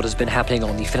culture. What has been happening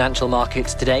on the financial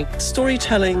markets today.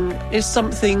 Storytelling is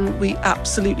something we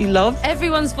absolutely love.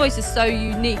 Everyone's voice is so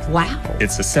unique. Wow.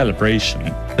 It's a celebration.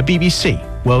 The BBC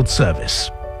World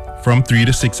Service. From 3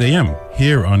 to 6 a.m.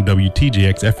 here on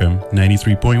WTJX FM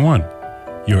 93.1.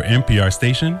 Your NPR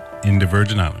station in the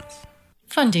Virgin Islands.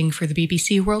 Funding for the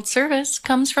BBC World Service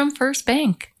comes from First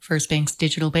Bank. First Bank's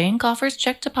digital bank offers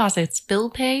check deposits, bill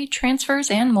pay,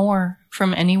 transfers, and more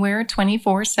from anywhere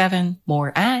 24/7.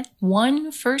 More at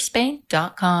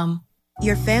onefirstbank.com.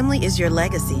 Your family is your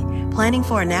legacy. Planning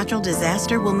for a natural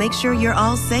disaster will make sure you're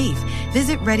all safe.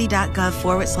 Visit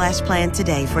ready.gov/plan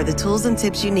today for the tools and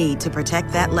tips you need to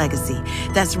protect that legacy.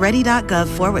 That's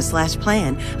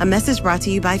ready.gov/plan. A message brought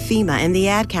to you by FEMA and the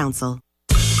Ad Council.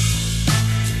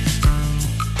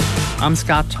 I'm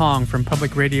Scott Tong from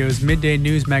Public Radio's midday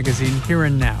news magazine, Here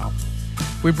and Now.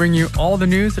 We bring you all the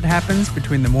news that happens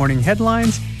between the morning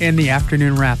headlines and the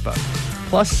afternoon wrap-up.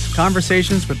 Plus,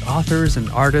 conversations with authors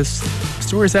and artists,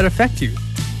 stories that affect you,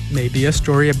 maybe a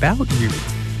story about you.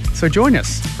 So join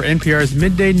us for NPR's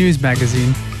midday news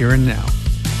magazine, Here and Now.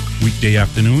 Weekday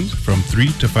afternoons from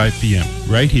 3 to 5 p.m.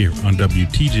 right here on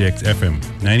WTJX FM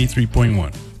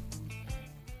 93.1.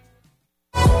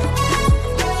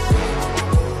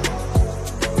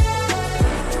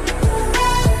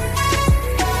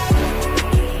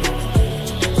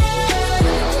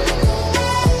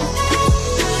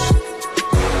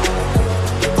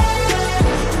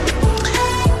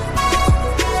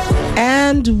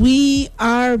 And we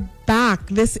are back.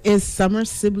 This is Summer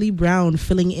Sibley Brown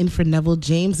filling in for Neville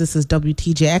James. This is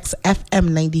WTJX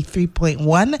FM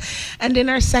 93.1. And in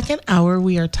our second hour,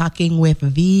 we are talking with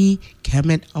the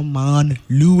Kemet Amon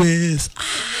Lewis.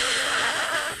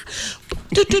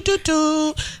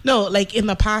 No, like in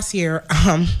the past year,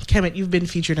 Kemet, you've been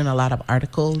featured in a lot of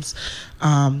articles.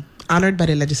 Honored by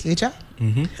the legislature.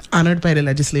 Mm-hmm. Honored by the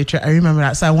legislature. I remember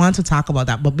that. So I want to talk about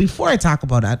that. But before I talk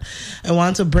about that, I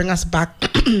want to bring us back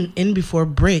in before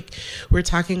break. We're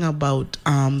talking about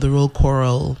the role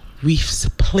coral reefs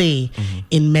play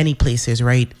in many places,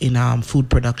 right? In food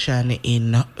production,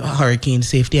 in hurricane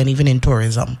safety, and even in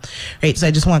tourism, right? So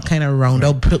I just want to kind of round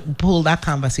out, pull that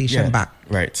conversation back.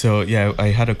 Right. So, yeah, I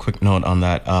had a quick note on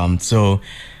that. The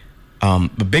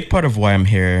big part of why I'm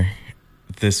here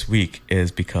this week is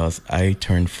because I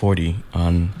turned 40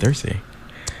 on Thursday.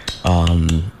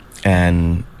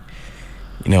 And,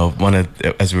 you know,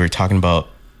 as we were talking about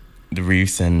the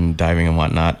reefs and diving and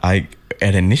whatnot, I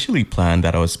had initially planned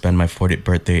that I would spend my 40th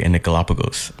birthday in the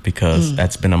Galapagos because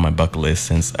that's been on my bucket list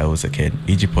since I was a kid.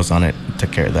 Egypt was on it,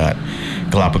 took care of that.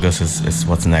 Galapagos is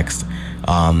what's next.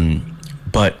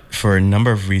 But for a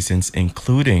number of reasons,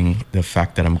 including the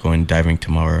fact that I'm going diving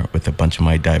tomorrow with a bunch of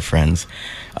my dive friends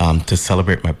to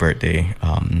celebrate my birthday,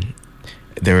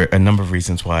 there are a number of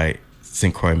reasons why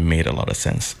St. Croix made a lot of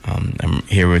sense. I'm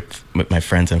here with my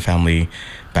friends and family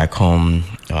back home.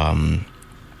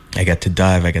 I get to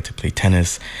dive, I get to play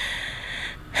tennis.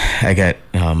 I get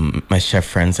my chef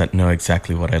friends that know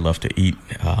exactly what I love to eat.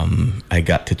 I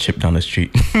got to chip down the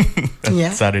street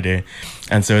Saturday.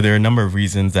 And so there are a number of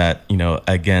reasons that, you know,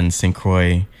 again, St.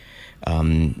 Croix,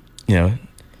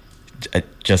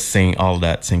 just saying all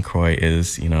that, St. Croix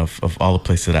is, you know, of all the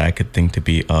places that I could think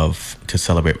to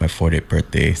celebrate my 40th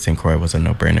birthday, St. Croix was a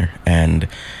no-brainer. And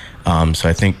so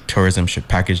I think tourism should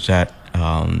package that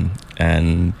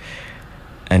and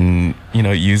you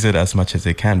know, use it as much as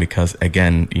they can, because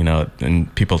again, you know,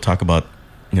 and people talk about,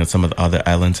 you know, some of the other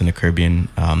islands in the Caribbean.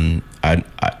 I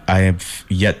have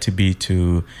yet to be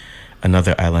to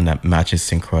another island that matches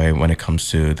St. Croix when it comes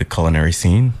to the culinary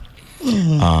scene.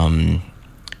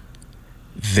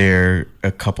 There are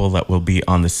a couple that will be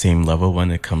on the same level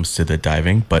when it comes to the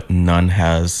diving, but none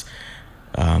has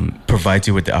provides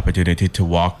you with the opportunity to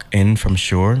walk in from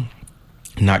shore,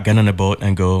 not get on a boat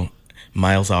and go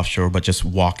miles offshore, but just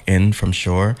walk in from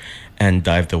shore and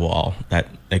dive the wall that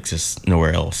exists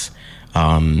nowhere else.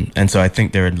 And so I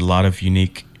think there are a lot of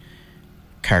unique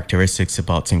characteristics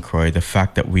about St. Croix. The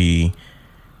fact that we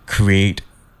create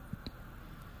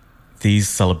these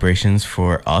celebrations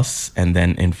for us and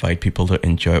then invite people to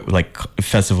enjoy, like a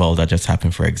festival that just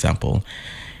happened, for example.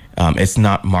 It's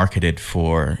not marketed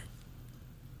for,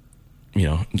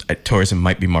 tourism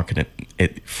might be marketed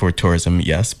for tourism,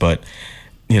 yes, but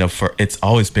it's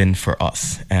always been for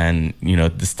us. And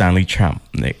the Stanley Tramp,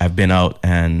 I've been out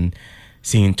and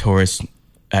seeing tourists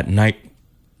at night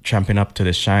tramping up to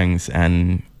the Shangs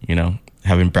and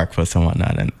having breakfast and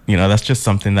whatnot, and that's just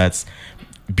something that's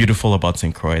beautiful about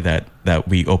St. Croix, that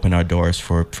we open our doors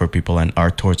for people, and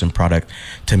our tourism product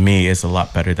to me is a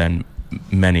lot better than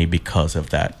many because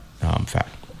of that fact.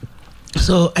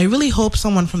 So I really hope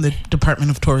someone from the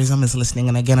Department of Tourism is listening.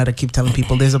 And again, I keep telling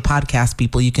people there's a podcast,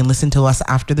 people. You can listen to us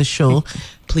after the show.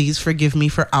 Please forgive me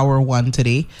for hour 1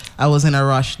 today. I was in a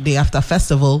rush day after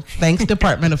festival. Thanks,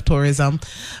 Department of Tourism.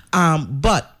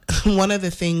 But one of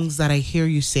the things that I hear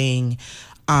you saying,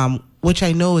 which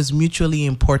I know is mutually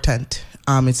important,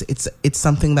 it's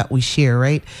something that we share,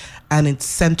 right? And it's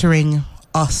centering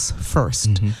us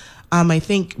first. I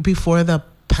think before the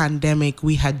pandemic,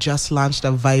 we had just launched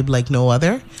a Vibe Like No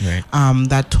Other, right.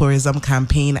 That tourism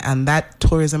campaign, and that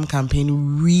tourism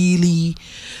campaign really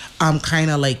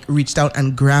kind of like reached out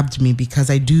and grabbed me, because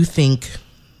I do think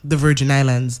the Virgin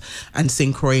Islands and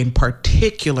St. Croix in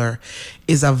particular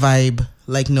is a vibe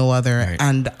like no other. Right.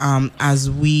 And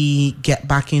as we get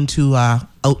back into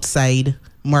outside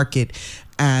market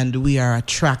and we are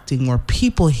attracting more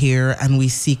people here, and we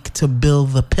seek to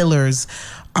build the pillars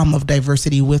of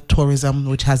diversity with tourism,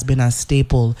 which has been a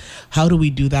staple, how do we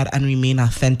do that and remain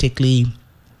authentically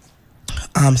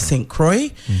St.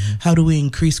 Croix? How do we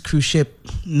increase cruise ship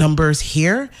numbers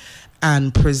here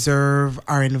and preserve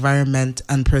our environment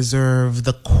and preserve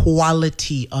the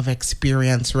quality of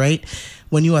experience, right?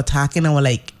 When you were talking, I was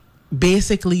like,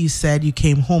 basically you said you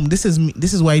came home. This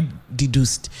is why I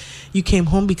deduced. You came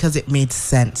home because it made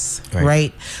sense,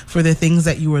 right? For the things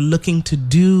that you were looking to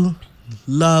do,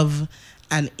 love,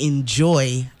 and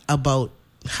enjoy about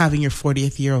having your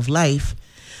 40th year of life.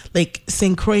 Like,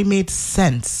 St. Croix made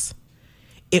sense.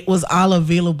 It was all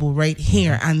available right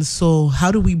here. And so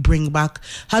how do we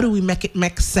make it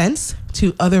make sense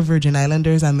to other Virgin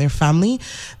Islanders and their family,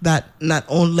 that not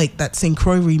only like that St.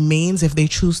 Croix remains, if they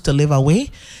choose to live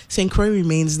away, St. Croix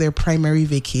remains their primary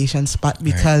vacation spot,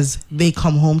 because they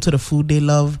come home to the food they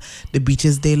love, the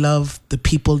beaches they love, the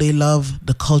people they love,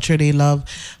 the culture they love.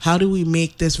 How do we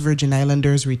make this Virgin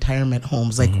Islanders retirement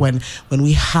homes? Like when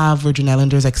we have Virgin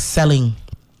Islanders excelling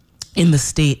in the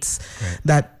States,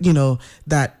 that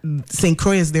that St.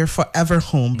 Croix is their forever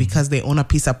home, because they own a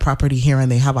piece of property here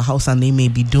and they have a house, and they may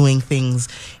be doing things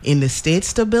in the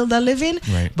States to build a living,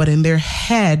 but in their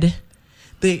head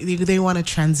they want to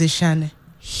transition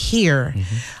here.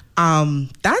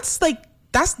 That's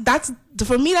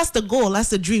for me, that's the goal, that's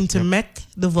the dream, to make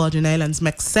the Virgin Islands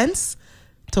make sense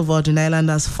to Virgin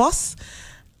Islanders first,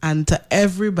 and to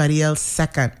everybody else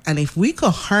second. And if we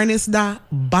could harness that,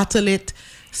 bottle it,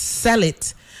 sell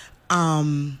it,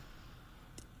 I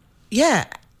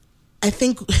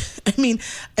think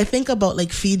about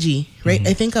like Fiji, right?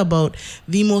 I think about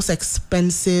the most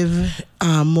expensive,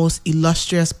 most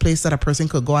illustrious place that a person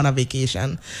could go on a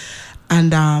vacation,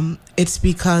 and it's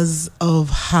because of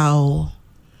how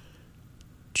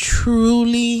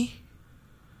truly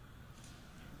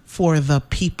for the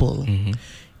people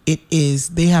it is.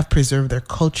 They have preserved their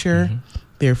culture,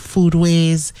 their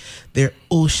foodways, their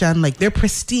ocean, like they're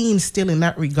pristine still in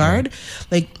that regard.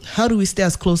 Like, how do we stay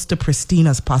as close to pristine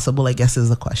as possible, I guess, is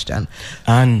the question.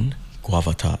 And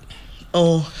guava tart.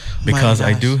 Oh, because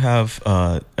my gosh. I do have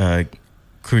a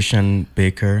Crucian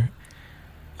baker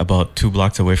about 2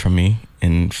 blocks away from me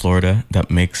in Florida that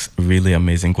makes really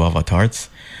amazing guava tarts,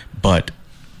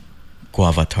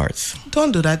 guava tarts.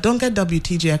 Don't do that. Don't get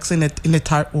WTGX in the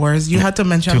tart wars. You had to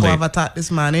mention guava tart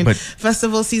this morning. But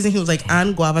festival season, he was like,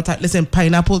 and guava tart. Listen,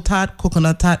 pineapple tart,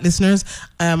 coconut tart, listeners.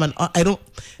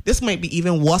 This might be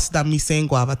even worse than me saying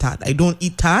guava tart. I don't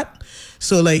eat tart.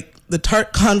 So like the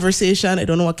tart conversation, I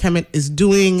don't know what Kemet is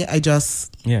doing.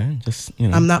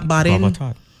 I'm not bought in. Guava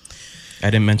tart. I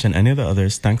didn't mention any of the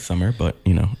others. Thanks, Summer, but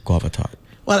guava tart.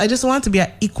 Well, I just want to be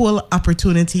an equal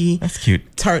opportunity. That's cute.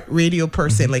 Tart radio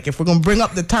person. Like, if we're going to bring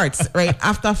up the tarts, right,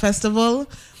 after festival,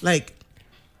 like,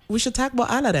 we should talk about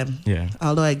all of them. Yeah.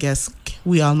 Although I guess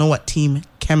we all know what team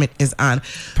Kemet is on.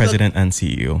 President and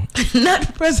CEO.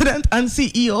 Not president and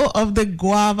CEO of the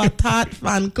Guava Tart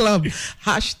fan club.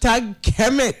 Hashtag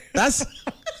Kemet. That's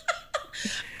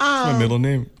my middle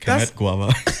name. Kemet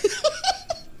Guava.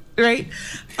 Right?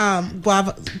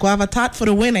 Guava Tart for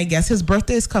the win, I guess. His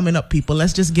birthday is coming up, people.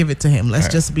 Let's just give it to him. Let's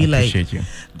just be like, you.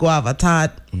 Guava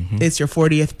Tart, it's your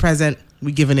 40th present.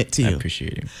 We're giving it to you. I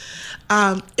appreciate you.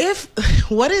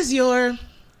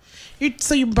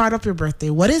 So you brought up your birthday.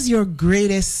 What is your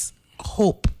greatest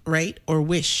hope, right, or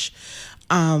wish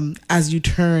as you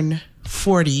turn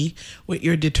 40 with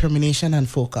your determination and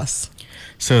focus?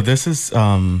 So this is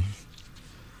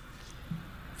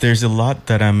there's a lot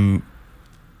that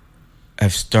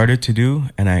I've started to do,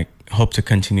 and I hope to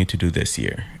continue to do this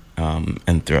year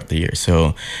and throughout the year.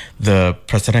 So the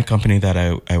prosthetic company that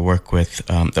I work with,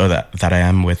 or that I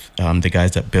am with, the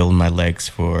guys that build my legs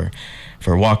for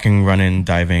walking, running,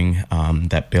 diving,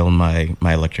 that build my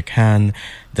electric hand,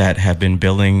 that have been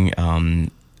building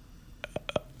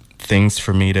things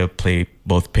for me to play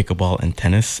both pickleball and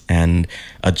tennis, and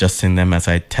adjusting them as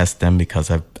I test them, because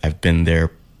I've been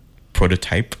their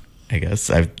prototype, I guess.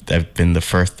 I've been the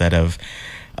first that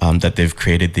they've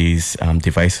created these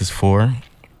devices for,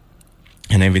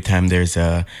 and every time there's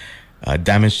a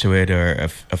damage to it or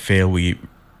a fail, we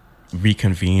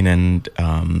reconvene and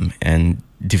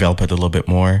develop it a little bit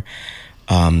more.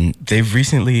 They've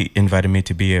recently invited me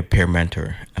to be a peer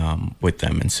mentor with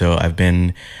them, and so I've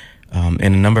been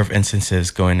in a number of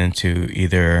instances going into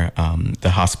either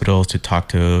the hospital to talk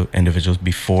to individuals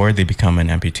before they become an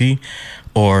amputee,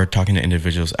 or talking to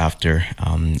individuals after.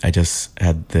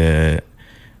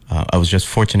 I was just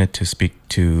fortunate to speak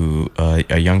to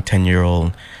a young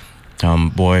 10-year-old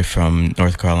boy from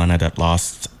North Carolina that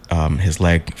lost his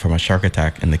leg from a shark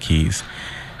attack in the Keys,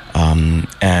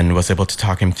 and was able to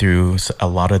talk him through a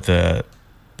lot of the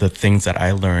things that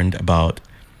I learned about,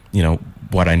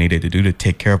 what I needed to do to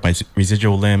take care of my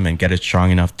residual limb and get it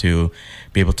strong enough to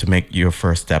be able to make your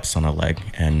first steps on a leg,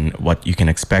 and what you can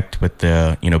expect with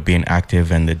the, being active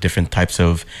and the different types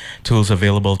of tools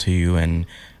available to you. And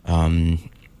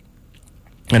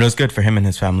it was good for him and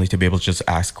his family to be able to just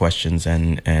ask questions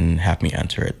and have me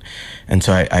answer it. And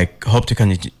so I hope to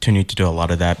continue to do a lot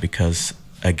of that, because,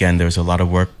 again, there's a lot of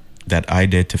work that I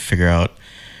did to figure out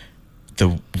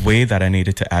the way that I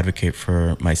needed to advocate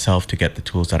for myself to get the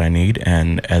tools that I need.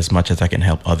 And as much as I can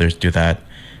help others do that,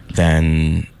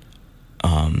 then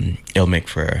it'll make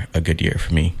for a good year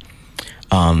for me.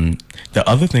 The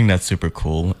other thing that's super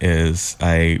cool is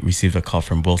I received a call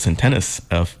from Wilson Tennis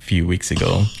a few weeks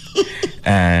ago.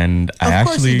 And I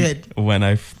actually, when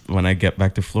I get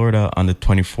back to Florida on the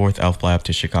 24th, I'll fly up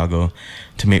to Chicago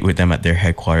to meet with them at their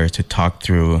headquarters to talk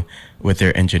through with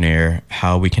their engineer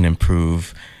how we can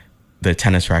improve the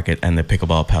tennis racket and the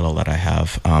pickleball paddle that I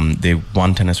have. The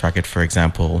one tennis racket, for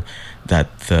example,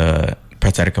 that the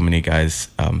prosthetic company guys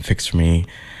fixed for me,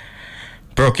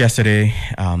 broke yesterday.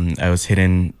 I was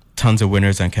hitting tons of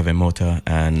winners on Kevin Mota,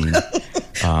 and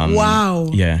wow.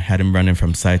 Yeah, had him running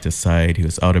from side to side. He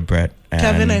was out of breath.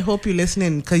 Kevin, I hope you're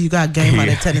listening, because you got a game on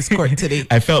the tennis court today.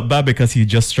 I felt bad because he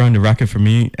just strung the racket for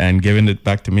me and giving it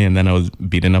back to me, and then I was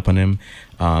beating up on him.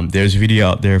 There's video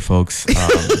out there, folks.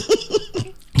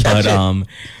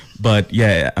 But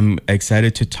yeah, I'm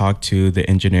excited to talk to the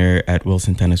engineer at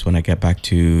Wilson Tennis when I get back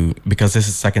to, because this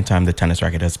is the second time the tennis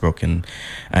racket has broken.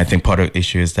 And I think part of the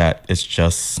issue is that it's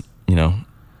just,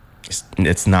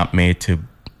 it's not made to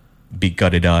be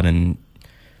gutted out and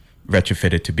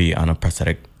retrofitted to be on a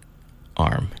prosthetic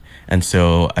arm. And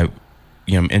so I'm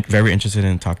very interested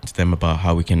in talking to them about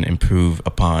how we can improve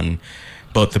upon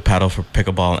both the paddle for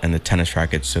pickleball and the tennis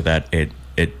racket, so that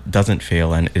it doesn't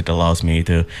fail and it allows me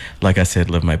to, like I said,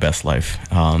 live my best life.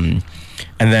 And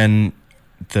then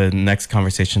the next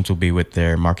conversations will be with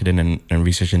their marketing and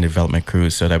research and development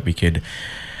crews, so that we could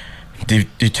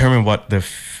determine what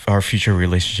our future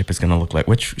relationship is going to look like,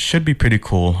 which should be pretty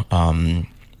cool.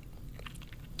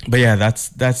 But yeah,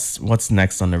 that's what's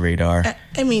next on the radar.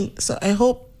 So I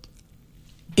hope,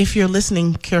 if you're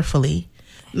listening carefully,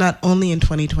 not only in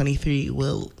 2023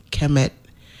 will Kemet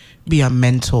be a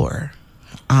mentor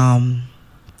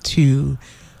to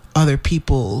other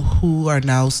people who are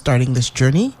now starting this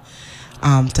journey,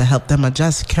 to help them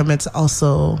adjust. Kemet's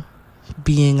also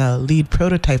being a lead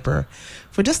prototyper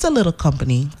for just a little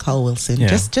company called Wilson. Yeah.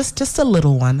 Just a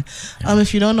little one.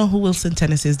 If you don't know who Wilson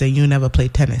Tennis is, then you never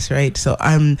played tennis, right? So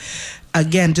I'm,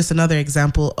 again, just another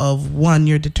example of, one,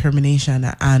 your determination,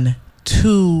 and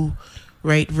two,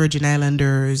 right, Virgin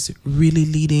Islanders really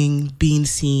leading, being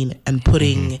seen, and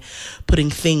putting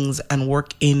things and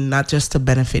work in, not just to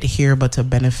benefit here, but to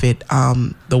benefit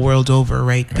the world over,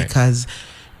 right? Because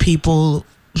people,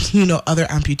 other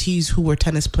amputees who were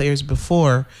tennis players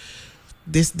before,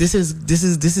 this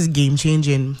is game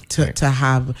changing to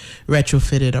have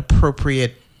retrofitted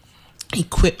appropriate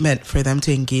equipment for them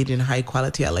to engage in high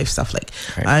quality of life stuff.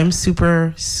 I'm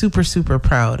super, super, super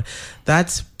proud.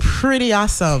 That's pretty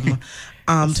awesome.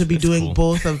 to be doing cool.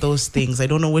 both of those things. I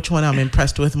don't know which one I'm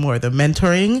impressed with more, the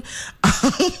mentoring.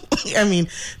 I mean,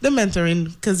 the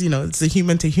mentoring, because, it's a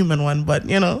human to human one, but,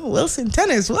 Wilson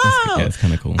tennis, wow. It's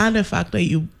kind of cool. And the fact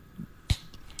that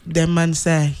the man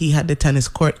said he had the tennis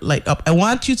court light up. I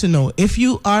want you to know, if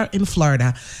you are in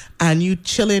Florida and you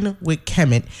chilling with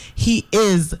Kemet, he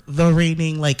is the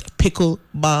reigning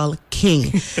pickleball king.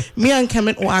 Me and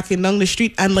Kemet walking down the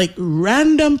street and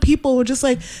random people were just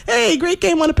like, hey, great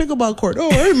game on the pickleball court.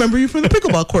 Oh, I remember you from the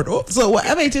pickleball court. Oh, so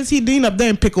whatever it is he doing up there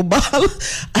in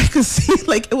pickleball, I could see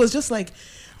it was just I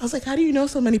was like, how do you know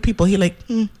so many people? He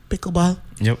pickleball.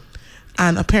 Yep.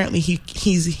 And apparently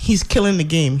he's killing the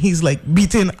game. He's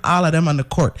beating all of them on the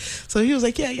court. So he was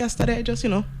like, yeah, yesterday I just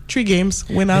 3 games,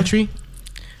 win all 3.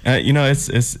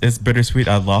 It's bittersweet.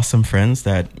 I lost some friends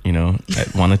that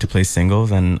that wanted to play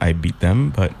singles and I beat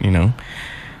them, but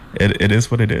it is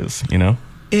what it is.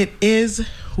 It is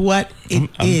what it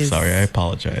is. I'm sorry. I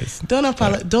apologize. Don't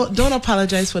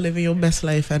apologize for living your best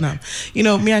life. And me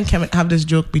and Kemet have this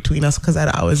joke between us because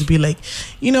I'd always be like,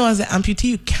 as an amputee,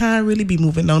 you can't really be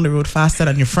moving down the road faster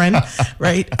than your friend,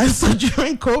 right? And so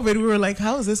during COVID, we were like,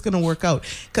 how is this gonna work out?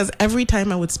 Because every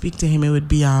time I would speak to him, it would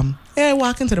be, hey,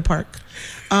 walk into the park,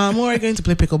 or we're going to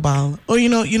play pickleball, or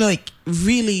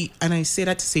really. And I say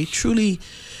that to say truly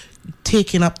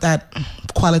taking up that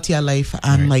quality of life,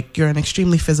 and you're an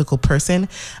extremely physical person,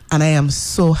 and I am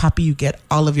so happy you get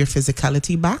all of your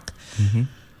physicality back. Mm-hmm.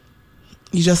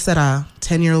 You just said a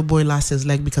 10-year-old boy lost his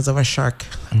leg because of a shark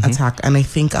attack, and I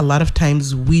think a lot of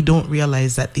times we don't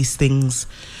realize that these things,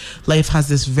 life has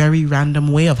this very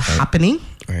random way of happening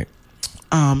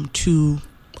to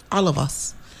all of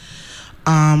us,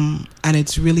 and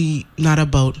it's really not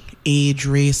about age,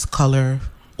 race, color.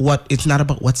 It's not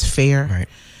about what's fair.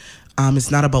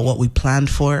 It's not about what we planned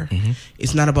for. Mm-hmm.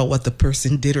 It's not about what the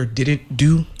person did or didn't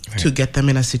do to get them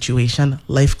in a situation.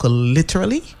 Life could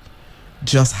literally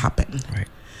just happen. Right.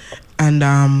 And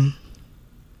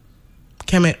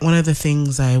Kemet, one of the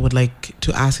things I would like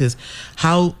to ask is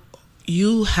how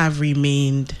you have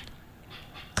remained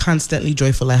constantly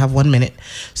joyful. I have 1 minute.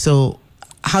 So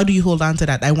how do you hold on to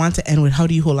that? I want to end with, how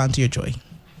do you hold on to your joy?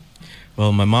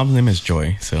 Well, my mom's name is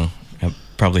Joy, so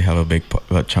probably have a big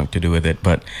chunk to do with it,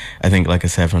 but I think, like I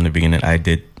said from the beginning, I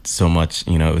did so much.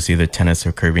 It was either tennis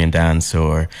or Caribbean dance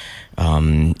or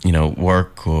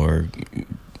work or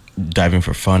diving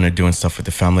for fun or doing stuff with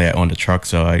the family. I owned a truck,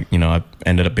 so I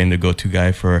ended up being the go-to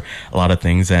guy for a lot of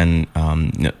things. And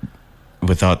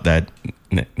without that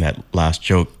last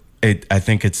joke, I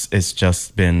think it's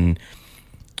just been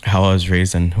how I was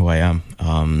raised and who I am.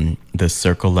 The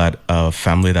circle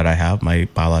family that I have, my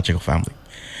biological family.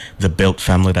 The built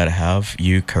family that I have,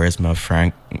 you, Charisma,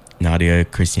 Frank, Nadia,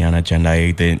 Christiana,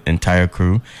 Jendai, the entire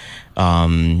crew.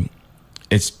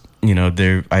 It's,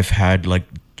 I've had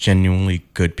genuinely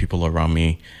good people around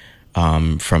me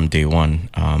from day one.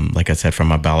 Like I said, from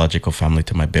my biological family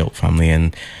to my built family.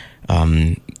 And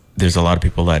there's a lot of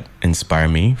people that inspire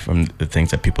me from the things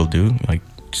that people do, like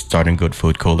starting Good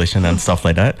Food Coalition and stuff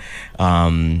like that.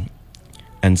 And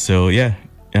so, yeah,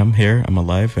 I'm here, I'm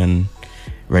alive, and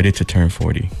ready to turn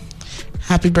 40.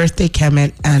 Happy birthday,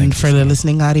 Kemet. And for the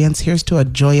listening audience, here's to a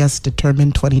joyous,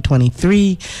 determined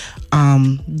 2023.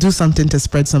 Do something to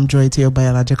spread some joy to your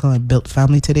biological and built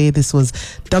family today. This was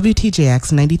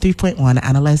WTJX 93.1.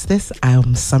 Analyze This.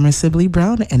 I'm Summer Sibley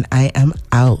Brown, and I am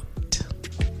out.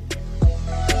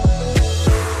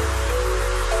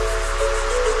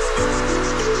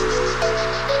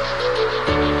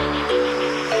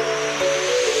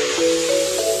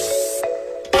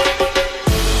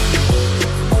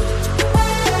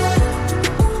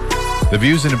 The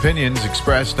views and opinions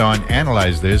expressed on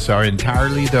Analyze This are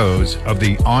entirely those of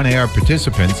the on-air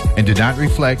participants and do not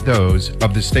reflect those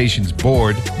of the station's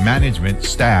board, management,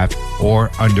 staff, or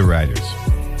underwriters.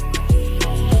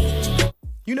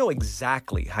 You know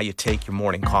exactly how you take your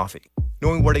morning coffee.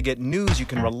 Knowing where to get news you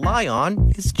can rely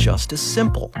on is just as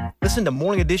simple. Listen to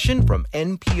Morning Edition from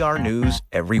NPR News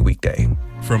every weekday.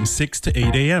 From 6 to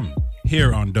 8 a.m.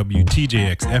 here on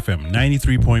WTJX FM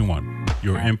 93.1,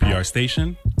 your NPR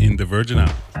station in the Virgin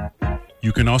Islands.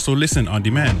 You can also listen on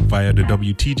demand via the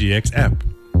WTJX app,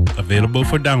 available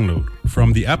for download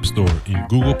from the App Store in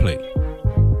Google Play.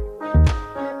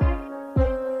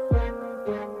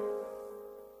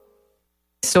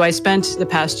 So I spent the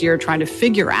past year trying to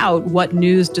figure out what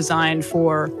news designed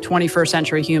for 21st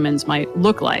century humans might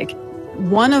look like.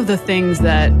 One of the things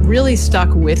that really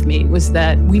stuck with me was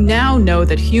that we now know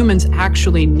that humans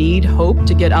actually need hope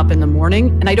to get up in the morning.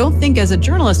 And I don't think as a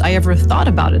journalist I ever thought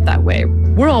about it that way.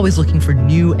 We're always looking for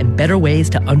new and better ways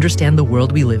to understand the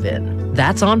world we live in.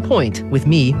 That's On Point with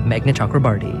me, Meghna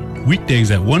Chakrabarti.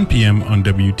 Weekdays at 1 p.m. on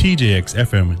WTJX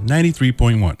FM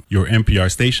 93.1, your NPR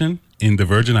station in the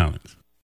Virgin Islands.